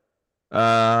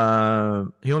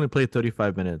 He only played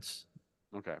 35 minutes.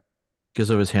 Okay. Because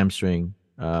of his hamstring.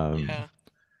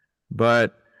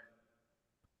 But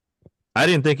I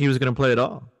didn't think he was going to play at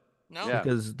all. No.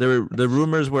 Because the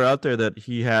rumors were out there that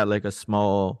he had like a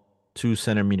small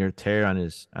 2-centimeter tear on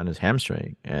his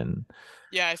hamstring, and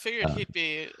I figured he'd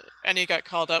be, and he got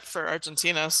called up for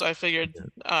Argentina, so I figured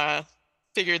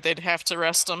they'd have to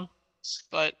rest him,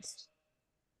 but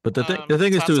the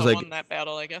thing is too is like won that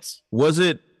battle, I guess. Was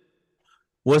the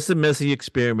Messi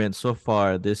experiment so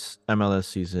far this MLS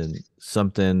season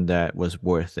something that was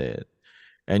worth it?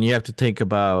 And you have to think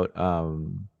about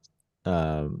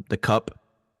the cup,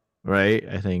 right?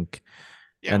 I think,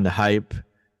 and the hype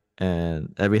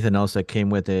and everything else that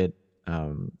came with it.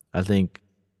 I think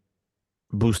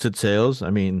boosted sales.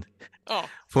 I mean,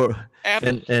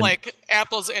 like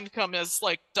Apple's income is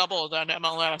like doubled on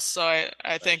MLS, so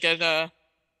I think it.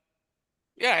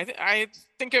 I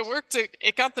think it worked.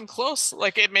 It got them close.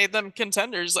 Like it made them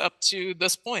contenders up to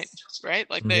this point, right?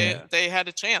 Like they had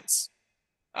a chance.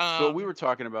 So we were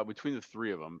talking about between the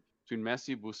three of them, between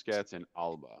Messi, Busquets, and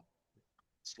Alba,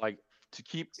 like to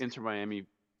keep Inter Miami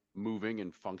moving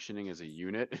and functioning as a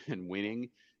unit and winning,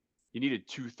 you needed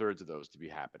 2/3 of those to be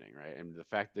happening, right? And the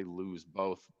fact they lose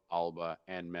both Alba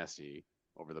and Messi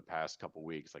over the past couple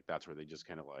weeks, like that's where they just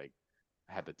kind of like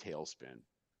had the tailspin.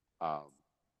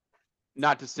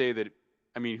 Not to say that,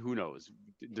 I mean, who knows?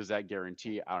 Does that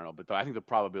guarantee? I don't know, but I think the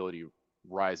probability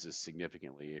rises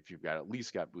significantly if you've got at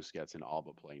least got Busquets and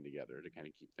Alba playing together to kind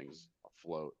of keep things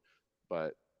afloat.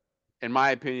 But in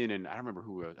my opinion, and I don't remember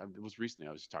who it was recently,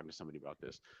 I was talking to somebody about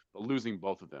this, but losing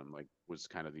both of them like was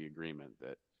kind of the agreement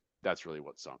that that's really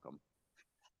what sunk them.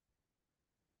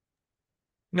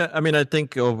 Yeah, I mean, I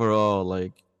think overall,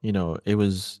 like, you know, it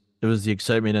was the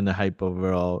excitement and the hype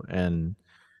overall, and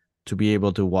to be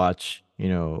able to watch, you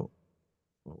know,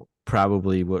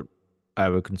 probably what I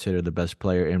would consider the best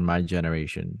player in my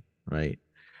generation, right?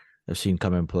 I've seen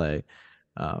come and play.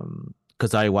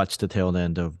 Because I watched the tail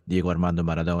end of Diego Armando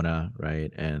Maradona,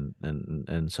 right?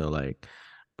 And so like,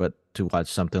 but to watch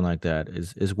something like that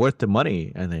is worth the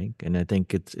money, I think, and I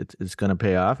think it's gonna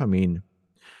pay off. I mean,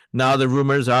 now the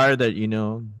rumors are that, you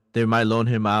know, they might loan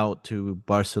him out to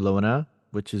Barcelona,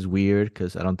 which is weird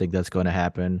because I don't think that's going to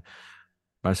happen.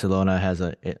 Barcelona has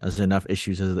enough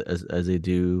issues as they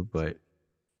do, but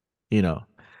you know,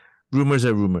 rumors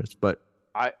are rumors. But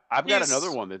I've got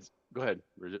another one that's, go ahead,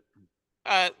 Bridget.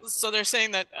 So they're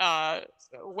saying that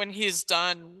when he's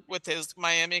done with his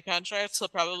Miami contract, he'll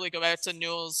probably go back to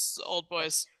Newell's Old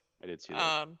Boys. I did see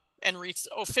that. And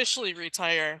officially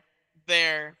retire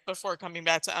there before coming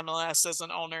back to MLS as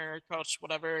an owner or coach,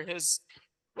 whatever his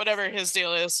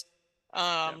deal is.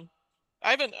 I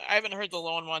haven't heard the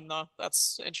loan one though.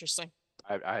 That's interesting.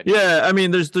 I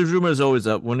mean, there's rumors always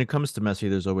up when it comes to Messi.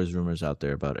 There's always rumors out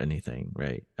there about anything,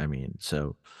 right? I mean,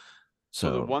 so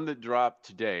the one that dropped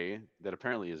today that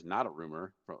apparently is not a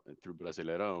rumor through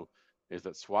Brasileiro is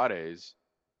that Suarez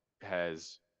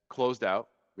has closed out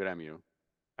Grêmio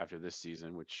after this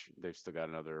season, which they've still got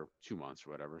another 2 months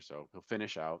or whatever. So he'll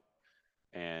finish out,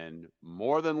 and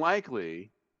more than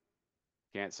likely,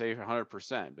 can't say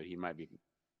 100%, but he might be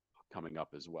coming up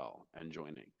as well and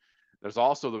joining. There's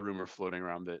also the rumor floating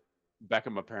around that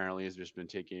Beckham apparently has just been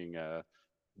taking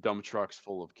dump trucks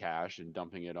full of cash and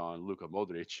dumping it on Luka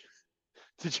Modric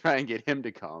to try and get him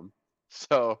to come.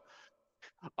 So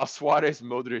a Suarez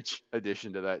Modric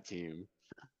addition to that team.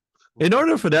 In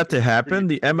order for that to happen,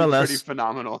 the MLS pretty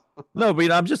phenomenal. No, but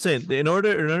I'm just saying, in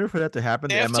order for that to happen,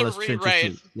 the MLS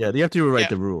changes. They have to rewrite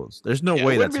the rules. There's no way that's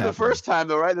happening. It wouldn't be the first time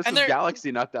though, right? This was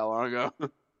Galaxy not that long ago.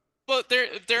 Well,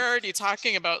 they're already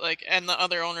talking about like, and the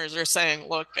other owners are saying,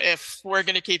 look, if we're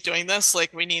going to keep doing this,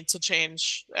 like we need to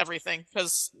change everything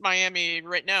because Miami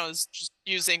right now is just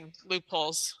using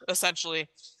loopholes essentially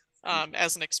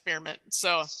as an experiment.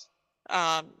 So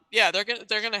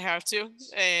they're gonna have to,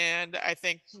 and I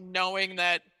think knowing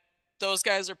that those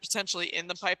guys are potentially in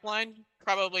the pipeline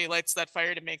probably lights that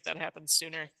fire to make that happen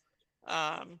sooner.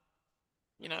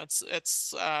 You know,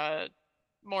 it's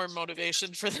more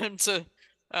motivation for them to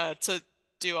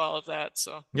do all of that.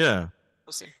 So yeah,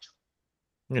 we'll see.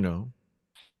 You know,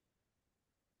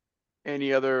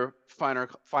 any other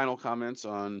final comments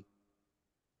on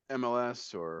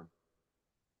MLS or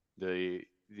the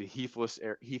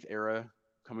Heath era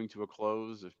coming to a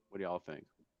close? What do y'all think?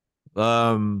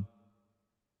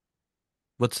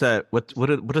 What's that? What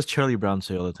does Charlie Brown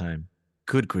say all the time?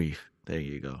 Good grief. There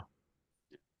you go.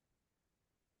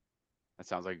 That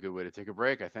sounds like a good way to take a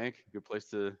break, I think. Good place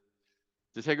to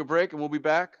take a break, and we'll be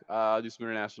back. Do some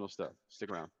international stuff. Stick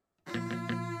around.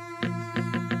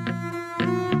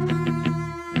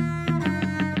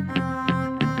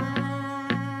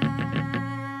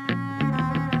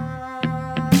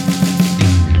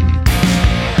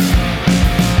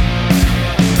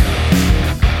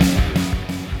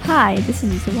 Hi, this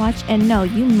is Easy Watch, and no,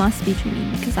 you must be dreaming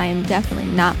because I am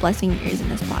definitely not blessing your ears in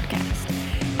this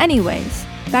podcast. Anyways,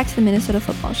 back to the Minnesota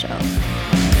Football Show.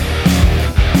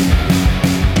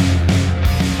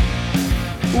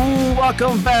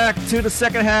 Welcome back to the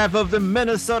second half of the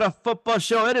Minnesota Football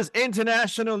Show. It is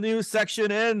international news section,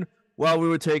 and while we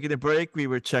were taking a break, we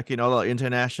were checking all our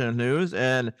international news,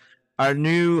 and our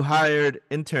new hired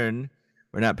intern,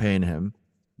 we're not paying him,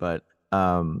 but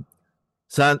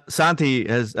Santi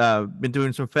has been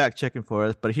doing some fact checking for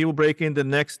us, but he will break in the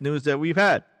next news that we've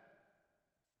had.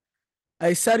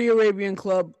 A Saudi Arabian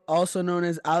club, also known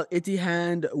as Al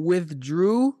Ittihad,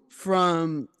 withdrew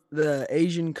from the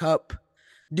Asian Cup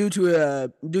due to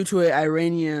an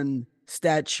Iranian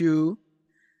statue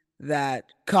that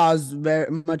caused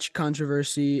very much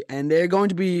controversy, and they're going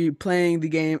to be playing the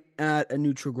game at a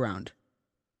neutral ground.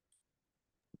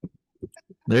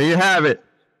 There you have it.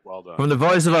 Well done. From the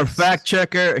voice of our fact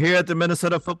checker here at the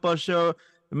Minnesota Football Show.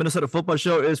 The Minnesota Football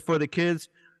Show is for the kids.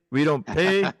 We don't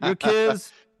pay your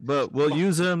kids. but we'll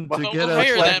use them to Well, get we'll us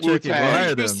hire fact them. checking. We'll Wu-Tang.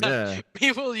 hire Use them. them. Yeah.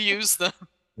 We will use them.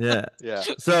 Yeah. Yeah.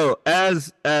 So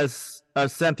as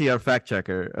Santi, our fact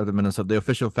checker of the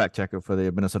official fact checker for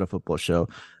the Minnesota Football Show,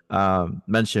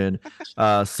 mentioned,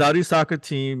 Saudi soccer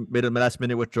team made a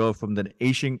last-minute withdrawal from the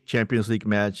Asian Champions League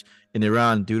match in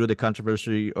Iran due to the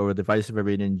controversy over the vice of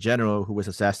Iranian general who was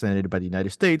assassinated by the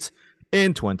United States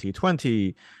in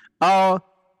 2020. Al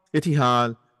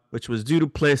Ittihad, which was due to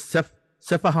play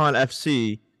Sefahan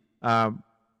FC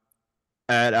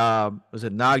at was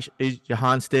it Naj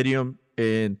Jahan Stadium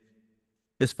in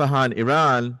Isfahan,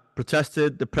 Iran,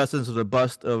 protested the presence of the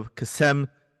bust of Qasem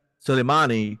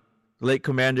Soleimani, the late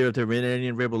commander of the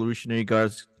Iranian Revolutionary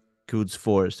Guards Quds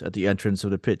Force, at the entrance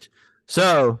of the pitch.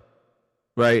 So,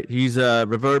 right, he's a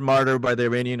revered martyr by the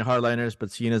Iranian hardliners, but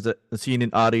seen in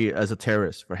Audi as a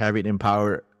terrorist for having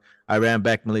empowered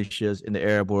Iran-backed militias in the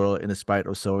Arab world in spite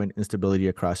of sowing instability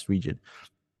across the region.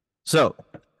 So,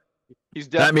 He's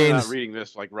definitely means- not reading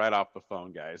this like right off the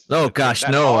phone, guys. Oh, That- gosh,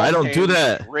 that no, all I don't do came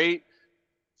that.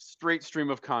 Straight stream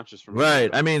of conscious from right,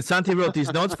 him. I mean, Santi wrote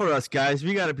these notes for us, guys.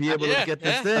 We got to be able to get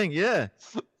this thing. Yeah.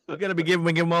 We got to be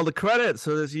giving him all the credit.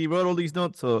 So he wrote all these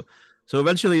notes. So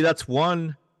eventually that's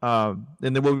one. And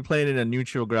then we'll be playing in a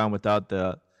neutral ground without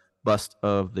the bust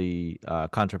of the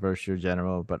controversial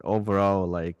general. But overall,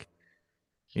 like,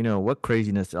 you know, what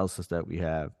craziness else is that we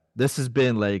have? This has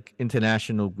been like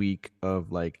international week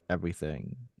of like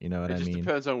everything. You know what It I just mean?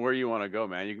 depends on where you want to go,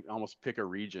 man. You can almost pick a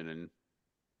region and,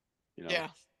 you know, Yeah.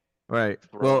 Right.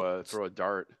 throw a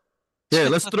dart. Yeah,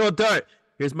 let's throw a dart.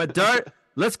 Here's my dart.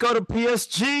 Let's go to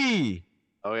PSG.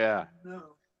 Oh yeah. No.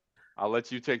 I'll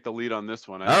let you take the lead on this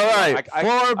one. All right. I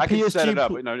can set it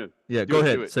up. PSG. No. Yeah, Do go it,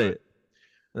 ahead. do it, Say do it.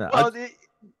 Yeah, Well,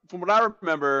 from what I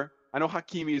remember, I know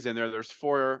Hakimi's in there. There's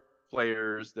 4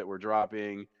 players that were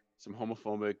dropping some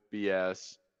homophobic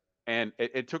BS, and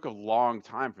it took a long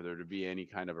time for there to be any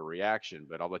kind of a reaction.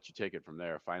 But I'll let you take it from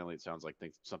there. Finally, it sounds like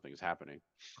something is happening.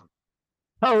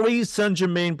 Paris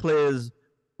Saint-Germain players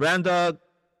Randa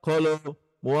Kolo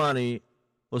Muani,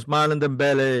 Ousmane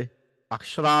Dembele,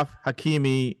 Achraf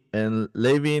Hakimi, and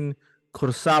Levin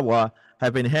Kursawa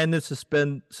have been handed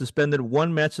suspended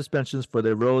 1-match suspensions for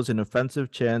their roles in offensive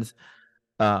chants.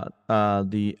 The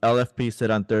LFP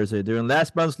said on Thursday during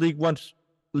last month's League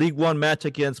One match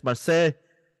against Marseille.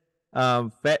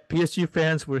 PSG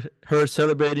fans were heard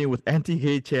celebrating with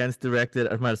anti-gay chants directed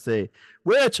at Marseille,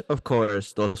 which, of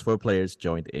course, those 4 players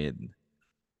joined in.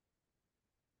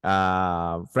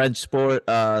 French sport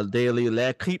daily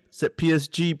L'Equipe said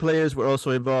PSG players were also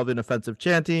involved in offensive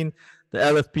chanting. The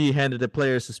LFP handed the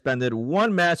players suspended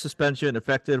 1-match suspension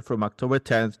effective from October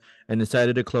 10th and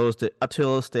decided to close the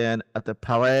Attila stand at the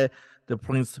Palais de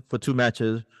Prince for 2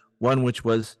 matches, one which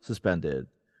was suspended.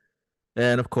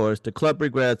 And of course, the club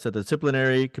regrets that the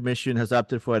disciplinary commission has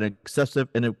opted for an excessive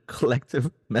and a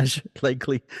collective measure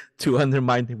likely to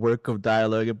undermine the work of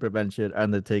dialogue and prevention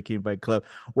undertaken by club.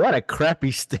 What a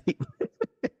crappy statement.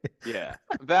 Yeah,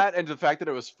 that and the fact that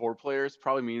it was 4 players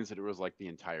probably means that it was like the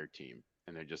entire team,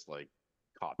 and they just like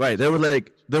caught. Right? They were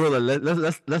like,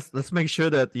 let's make sure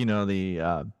that, you know,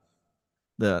 the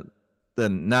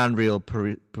non-real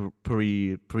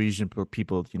Parisian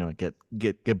people, you know, get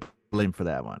blamed for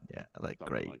that one. Yeah, like Something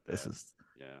great. like This that. is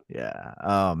yeah.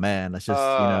 Oh man, that's just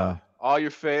all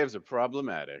your faves are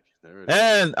problematic. There it is.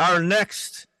 And our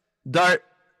next dart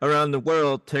around the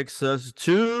world takes us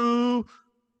to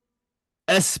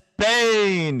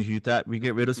Spain. You thought we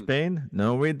get rid of Spain?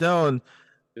 No, we don't.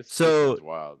 This one's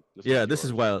wild. This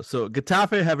is wild. So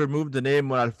Getafe have removed the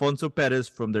name Alfonso Perez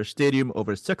from their stadium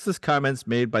over sexist comments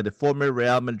made by the former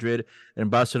Real Madrid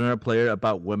and Barcelona player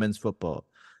about women's football.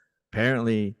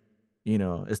 Apparently, you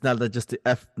know, it's not just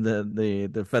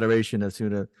the federation that's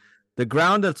the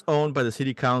ground that's owned by the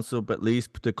city council but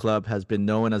leased the club has been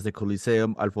known as the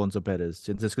Coliseum Alfonso Perez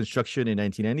since its construction in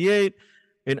 1998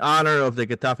 in honor of the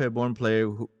Getafe-born player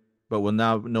but will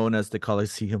now known as the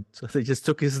Coliseum. So they just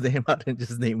took his name out and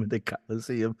just named it the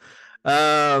Coliseum.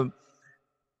 Why?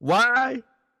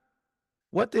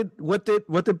 What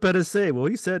did Perez say? Well,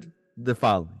 he said the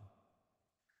following.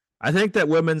 I think that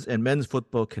women's and men's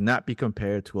football cannot be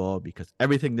compared to all because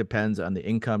everything depends on the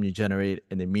income you generate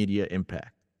and the media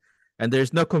impact. And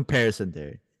there's no comparison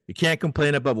there. You can't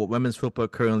complain about what women's football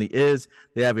currently is.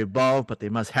 They have evolved, but they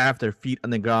must have their feet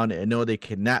on the ground and know they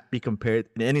cannot be compared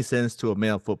in any sense to a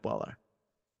male footballer.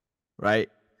 Right?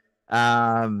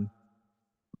 Perez's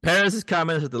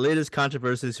comments are the latest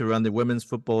controversies surrounding women's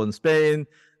football in Spain.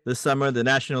 This summer, the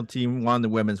national team won the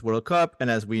Women's World Cup,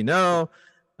 and as we know,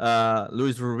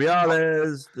 Luis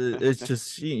Rubiales, it's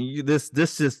just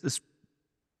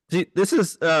this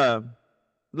is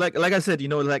like I said,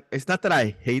 like it's not that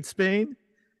I hate Spain,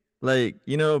 like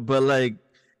but like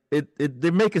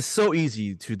they make it so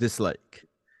easy to dislike,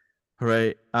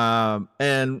 right?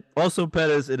 And also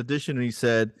Perez, in addition, he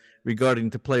said regarding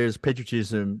the players'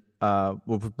 patriotism,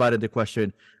 will provided the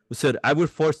question. Who said, "I would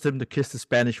force them to kiss the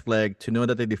Spanish flag to know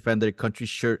that they defend their country's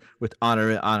shirt with honor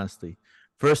and honesty.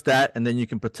 First that, and then you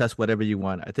can protest whatever you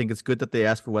want. I think it's good that they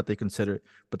ask for what they consider,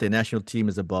 but their national team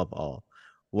is above all."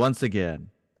 Once again,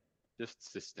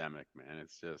 Just systemic, man.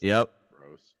 It's just yep.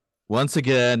 gross. Once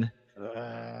again.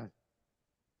 Now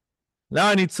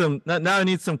I need some. Now I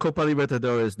need some Copa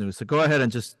Libertadores news. So go ahead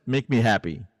and just make me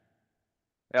happy.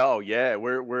 Oh yeah,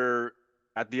 we're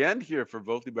at the end here for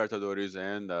both Libertadores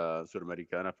and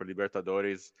Sudamericana. For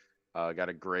Libertadores, got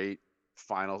a great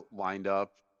final lined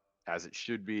up, as it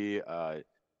should be.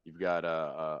 You've got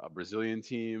a Brazilian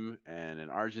team and an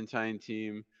Argentine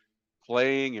team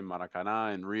playing in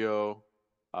Maracanã in Rio.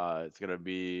 It's gonna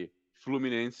be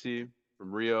Fluminense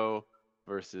from Rio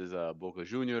versus Boca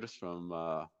Juniors from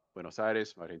Buenos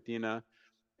Aires, Argentina.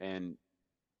 And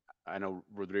I know,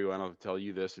 Rodrigo, I don't have to tell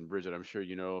you this, and Bridget, I'm sure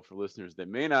you know, for listeners that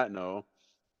may not know,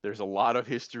 there's a lot of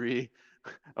history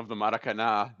of the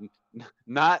Maracanã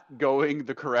not going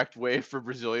the correct way for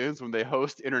Brazilians when they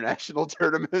host international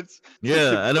tournaments.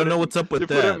 Yeah, I don't know what's up with to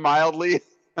that. put it mildly.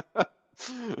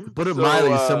 To put it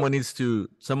mildly, someone needs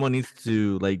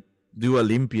to like do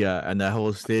Olympia and that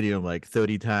whole stadium like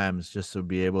 30 times just to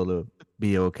be able to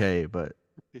be okay. But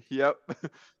yep.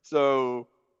 So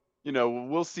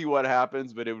we'll see what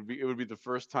happens, but it would be the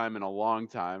first time in a long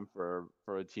time for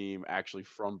a team actually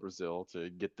from Brazil to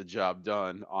get the job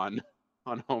done on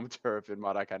home turf in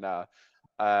Maracanã.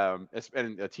 And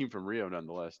a team from Rio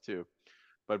nonetheless too.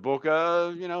 But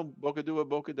Boca, Boca do what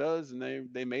Boca does, and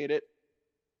they made it.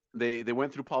 They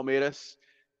went through Palmeiras,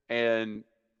 and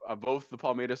both the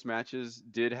Palmeiras matches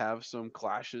did have some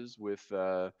clashes with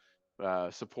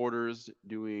supporters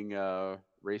doing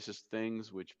racist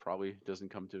things, which probably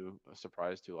doesn't come to a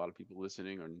surprise to a lot of people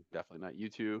listening, or definitely not you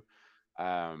two.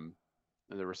 And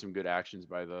there were some good actions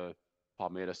by the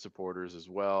Palmeiras supporters as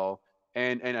well,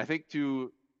 and I think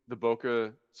to the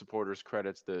Boca supporters'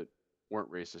 credits that weren't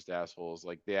racist assholes,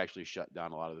 like they actually shut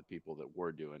down a lot of the people that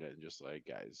were doing it, and just like,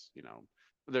 guys,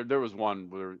 there was one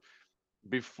where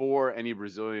before any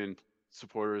Brazilian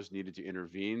supporters needed to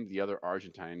intervene, the other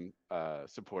Argentine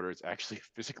supporters actually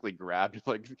physically grabbed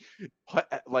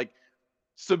like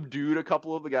subdued a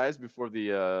couple of the guys before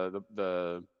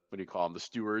the what do you call them, the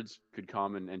stewards could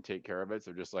come and take care of it.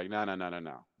 So just like, no,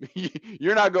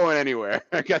 you're not going anywhere.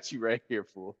 I got you right here,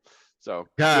 fool. So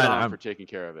good on them for taking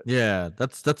care of it. Yeah,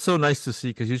 that's so nice to see,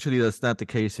 because usually that's not the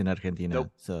case in Argentina.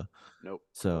 Nope. So nope.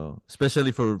 So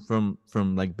especially from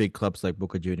like big clubs like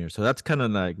Boca Juniors. So that's kind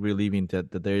of like relieving that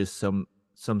there is some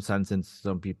sense in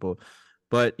some people.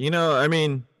 But I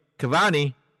mean,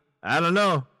 Cavani, I don't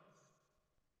know.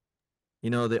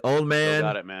 The old man still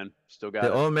got it, man. Still got the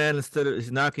it. old man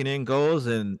is knocking in goals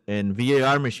and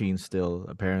VAR machines still,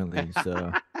 apparently.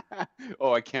 So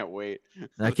oh, I can't wait.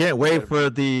 I can't wait for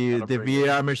the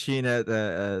VAR machine at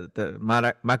the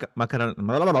Macarena.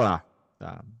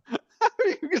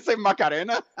 You gonna say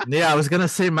Macarena? Yeah, I was gonna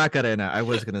say Macarena.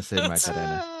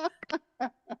 Macarena.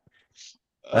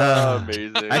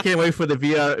 Amazing. I can't wait for the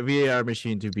VAR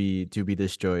machine to be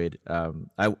destroyed.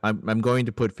 I'm going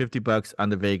to put $50 on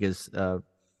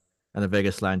the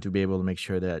Vegas line to be able to make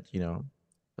sure that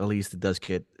at least it does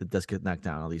get knocked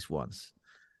down at least once.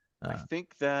 I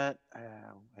think that I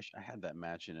had that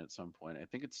match in at some point. I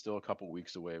think it's still a couple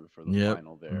weeks away before the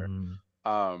final there.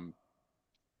 Mm-hmm.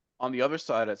 On the other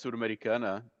side at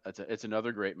Sudamericana, it's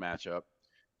another great matchup.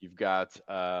 You've got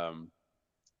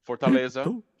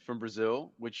Fortaleza from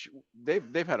Brazil, which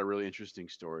they've had a really interesting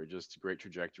story, just a great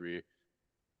trajectory.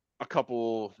 A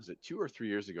couple, was it 2 or 3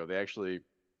 years ago, they actually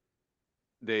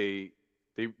they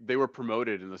were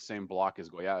promoted in the same block as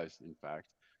Goiás, in fact.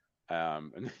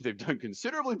 And they've done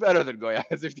considerably better than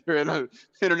Goiás if they're in an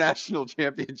international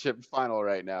championship final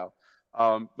right now.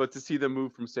 But to see them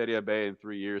move from Serie B in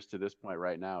 3 years to this point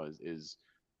right now is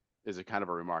a kind of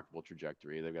a remarkable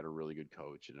trajectory. They've got a really good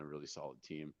coach and a really solid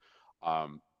team.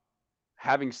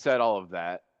 Having said all of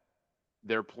that,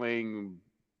 they're playing,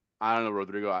 I don't know,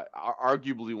 Rodrigo,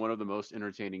 arguably one of the most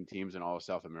entertaining teams in all of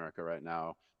South America right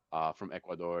now. From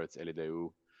Ecuador, it's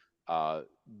LDU.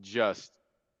 Just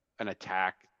an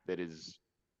attack that is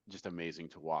just amazing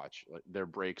to watch. Like, their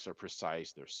breaks are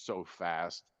precise. They're so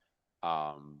fast.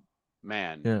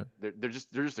 Man, yeah. they're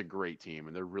just a great team,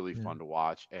 and they're really fun to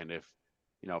watch. And if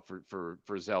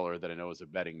for Zeller, that I know is a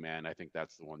betting man, I think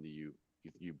that's the one that you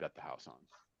bet the house on.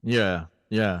 Yeah.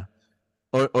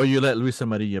 Or you let Luisa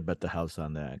Maria bet the house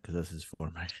on that because that's his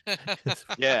former,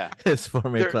 Yeah, his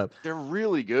former club. they're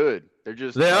really good. They're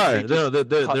just They like, are. they just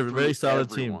They're cut a through very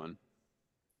solid everyone. team.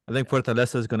 I think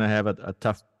Fortaleza is going to have a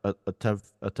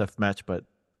tough match, but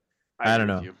I don't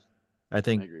know. You. I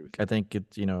think agree with I think it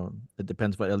it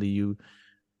depends what LEU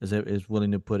is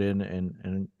willing to put in,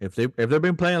 and if they've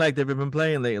been playing like they've been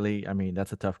playing lately, I mean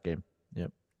that's a tough game.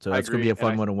 Yep. So that's gonna be a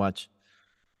fun one to watch.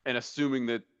 And assuming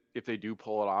that if they do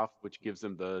pull it off, which gives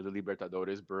them the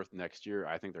Libertadores berth next year,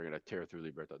 I think they're gonna tear through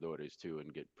Libertadores too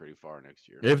and get pretty far next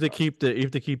year. If they keep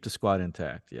the squad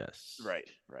intact, yes. Right.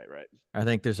 I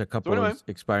think there's a couple of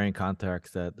expiring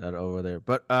contracts that are over there,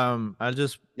 but I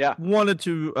just wanted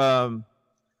to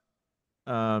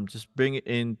just bring it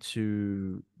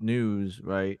into news,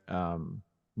 right?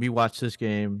 We watched this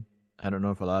game. I don't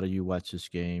know if a lot of you watched this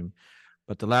game,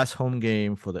 but the last home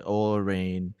game for the All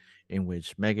Rain, in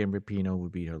which Megan Rapinoe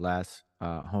would be her last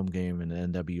home game in the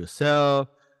NWSL,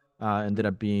 ended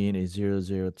up being a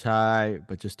 0-0 tie.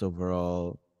 But just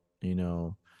overall, it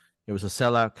was a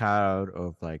sellout crowd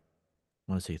of like,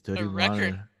 I want to say 31.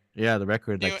 Record. Yeah, the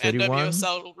record, New like 31.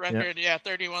 NWSL record, yeah,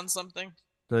 31 something.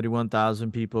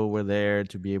 31,000 people were there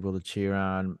to be able to cheer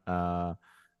on our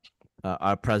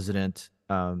president.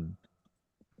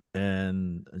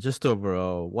 And just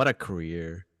overall, what a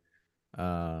career.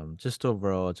 Just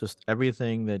overall, just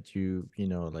everything that you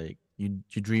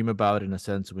dream about, in a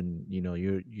sense, when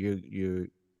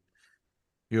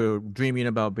you're dreaming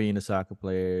about being a soccer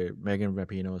player. Megan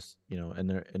Rapinoe,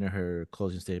 in her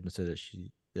closing statement, said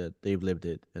that they've lived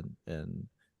it, and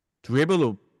to be able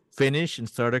to finish and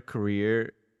start a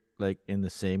career like in the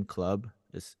same club,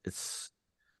 it's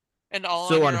and all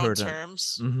so on your unheard own of.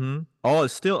 terms. Mm-hmm. Oh,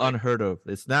 it's still unheard of.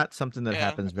 It's not something that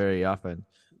happens very often.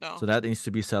 No. So that needs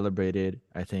to be celebrated.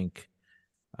 I think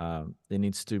it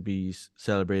needs to be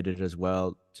celebrated as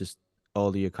well. Just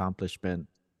all the accomplishment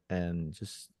and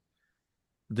just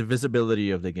the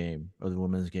visibility of the game, of the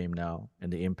women's game now,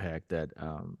 and the impact that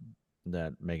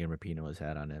that Megan Rapinoe has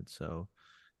had on it. So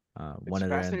it's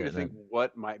fascinating to think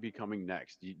what might be coming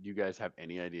next. Do you guys have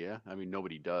any idea? I mean,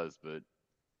 nobody does, but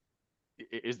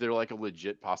is there like a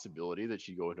legit possibility that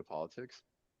she go into politics?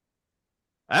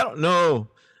 I don't know.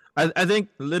 I think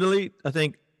literally,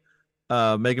 Megan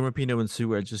Rapinoe and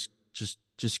Sue are just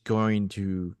going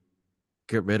to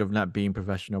get rid of not being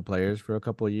professional players for a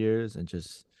couple of years, and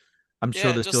I'm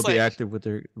sure they'll still be active with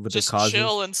their causes. Just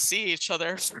chill and see each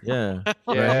other. Yeah.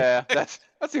 Yeah, that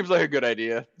seems like a good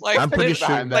idea. Like, I'm pretty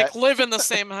sure. Like live in the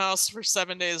same house for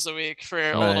 7 days a week for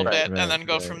a little bit, and then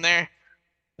go from there.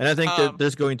 And I think that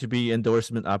there's going to be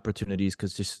endorsement opportunities,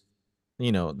 because just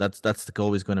that's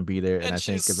always going to be there. And I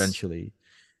think eventually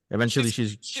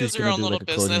she's going to do like a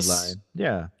clothing line.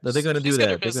 Yeah, they're going to do that.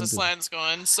 Her business line's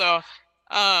going. So,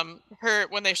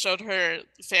 when they showed her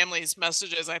family's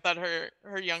messages, I thought her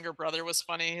younger brother was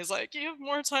funny. He's like, "You have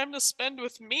more time to spend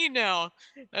with me now,"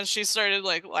 and she started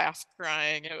like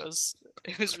crying. It was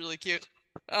really cute.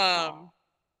 But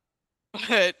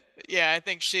yeah, I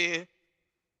think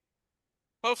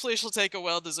hopefully she'll take a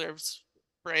well-deserved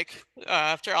break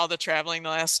after all the traveling the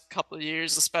last couple of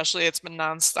years, especially. It's been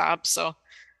nonstop. So,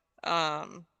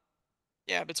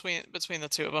 yeah, between the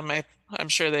two of them, I'm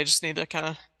sure they just need to kind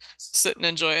of sit and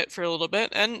enjoy it for a little bit.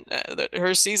 And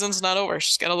her season's not over.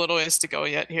 She's got a little ways to go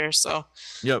yet here. So,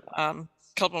 yep.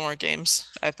 Couple more games.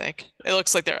 I think it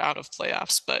looks like they're out of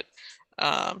playoffs, but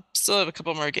still have a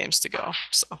couple more games to go.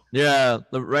 So yeah,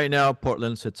 right now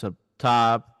Portland sits up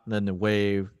top, then the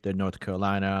Wave, then North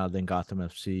Carolina, then Gotham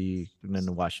FC, and then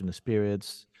the Washington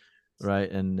Spirits, right?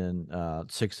 And then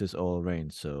 6 is All Rain.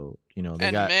 So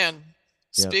they got. Man,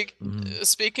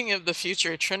 speaking of the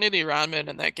future, Trinity Rodman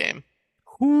in that game.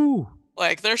 Whoo!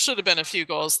 Like, there should have been a few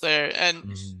goals there,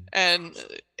 and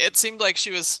it seemed like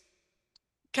she was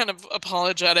kind of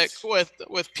apologetic with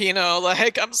Pino,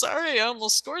 like, "I'm sorry, I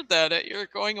almost scored that at your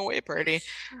going away party."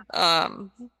 But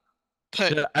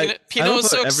Pino was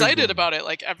so excited about it.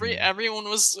 Like, everyone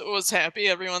was happy.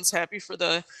 Everyone's happy for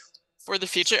the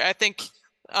future. I think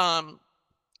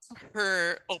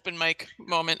her open mic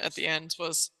moment at the end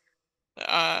was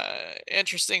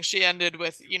interesting. She ended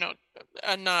with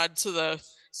a nod to the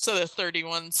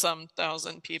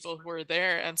 31,000 people who were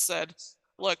there, and said,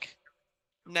 "Look,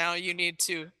 now you need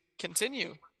to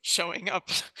continue showing up.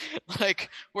 Like,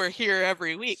 we're here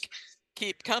every week.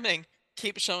 Keep coming,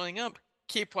 keep showing up,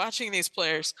 keep watching these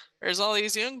players. There's all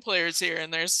these young players here,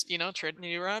 and there's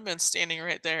Trinity Rodman standing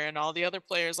right there, and all the other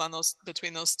players on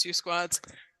between those two squads."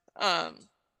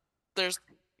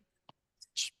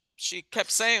 She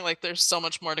kept saying, like, there's so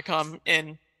much more to come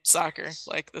in soccer.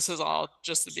 Like, this is all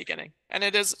just the beginning. And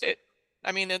it's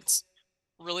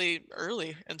really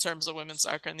early in terms of women's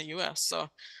soccer in the U.S. So,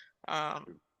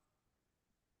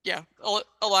 yeah,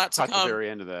 a lot to Caught the come. very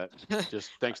end of that.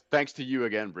 Just thanks to you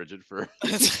again, Bridget, for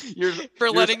for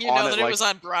letting you know that it was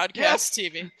on broadcast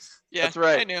TV. Yeah, that's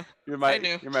right. I knew. You're my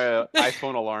knew.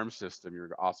 iPhone alarm system. You're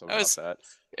awesome about that.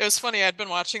 It was funny. I'd been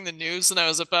watching the news and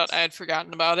I had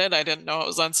forgotten about it. I didn't know it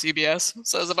was on CBS,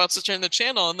 so I was about to turn the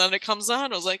channel, and then it comes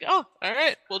on. I was like, oh, all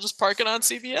right, we'll just park it on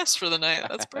CBS for the night.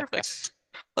 That's perfect.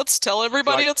 Let's tell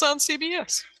everybody it's on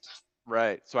CBS.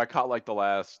 Right. So I caught like the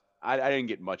last. I didn't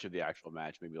get much of the actual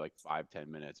match, maybe like 5-10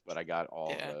 minutes, but I got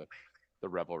all the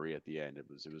revelry at the end. It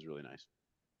was really nice.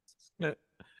 Yeah.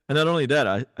 And not only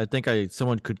that, I think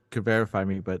someone could verify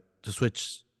me, but to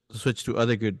switch to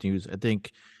other good news, I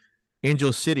think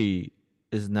Angel City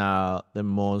is now the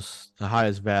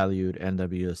highest valued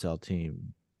NWSL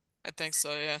team. I think so,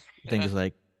 yeah. I think it's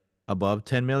like above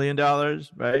 $10 million,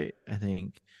 right? I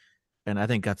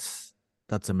think that's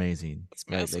amazing. That's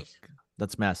massive. Right? Like,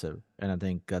 that's massive. And I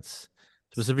think that's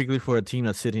specifically for a team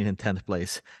that's sitting in 10th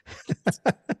place.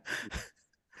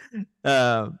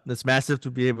 That's massive to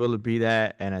be able to be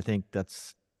that. And I think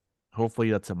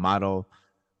hopefully that's a model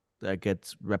that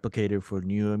gets replicated for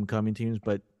new incoming teams,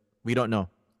 but we don't know.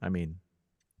 Getting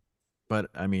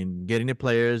the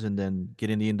players and then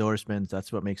getting the endorsements,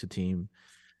 that's what makes a team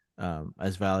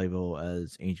as valuable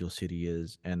as Angel City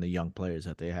is, and the young players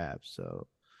that they have. So,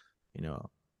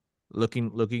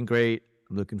 looking great.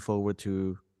 I'm looking forward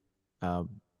to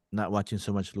not watching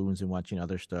so much Loons and watching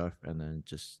other stuff, and then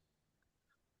just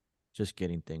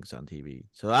getting things on TV.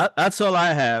 So that's all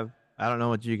I have. I don't know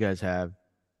what you guys have,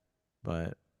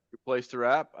 but good place to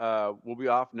wrap. We'll be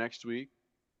off next week.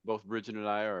 Both Bridget and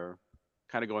I are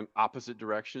kind of going opposite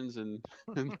directions, and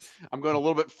I'm going a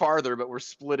little bit farther, but we're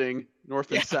splitting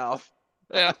north and south.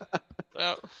 Yeah.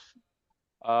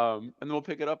 And then we'll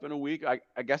pick it up in a week. I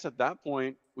guess at that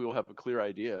point we will have a clear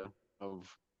idea of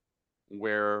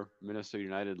where Minnesota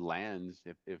United lands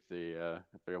if they're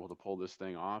able to pull this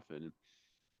thing off and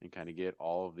kind of get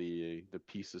all of the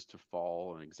pieces to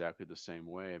fall in exactly the same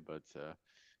way. But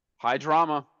high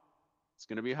drama. It's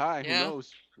going to be high. Yeah. Who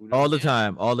knows? all the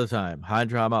time. High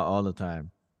drama all the time.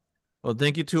 Well,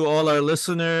 thank you to all our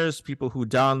listeners, people who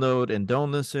download and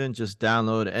don't listen, just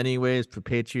download anyways, for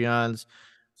Patreons,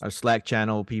 our Slack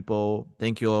channel people.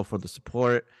 Thank you all for the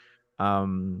support.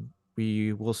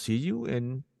 We will see you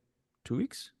in 2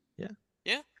 weeks. Yeah.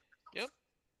 Yeah. Yep.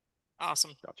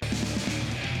 Awesome. Gotcha.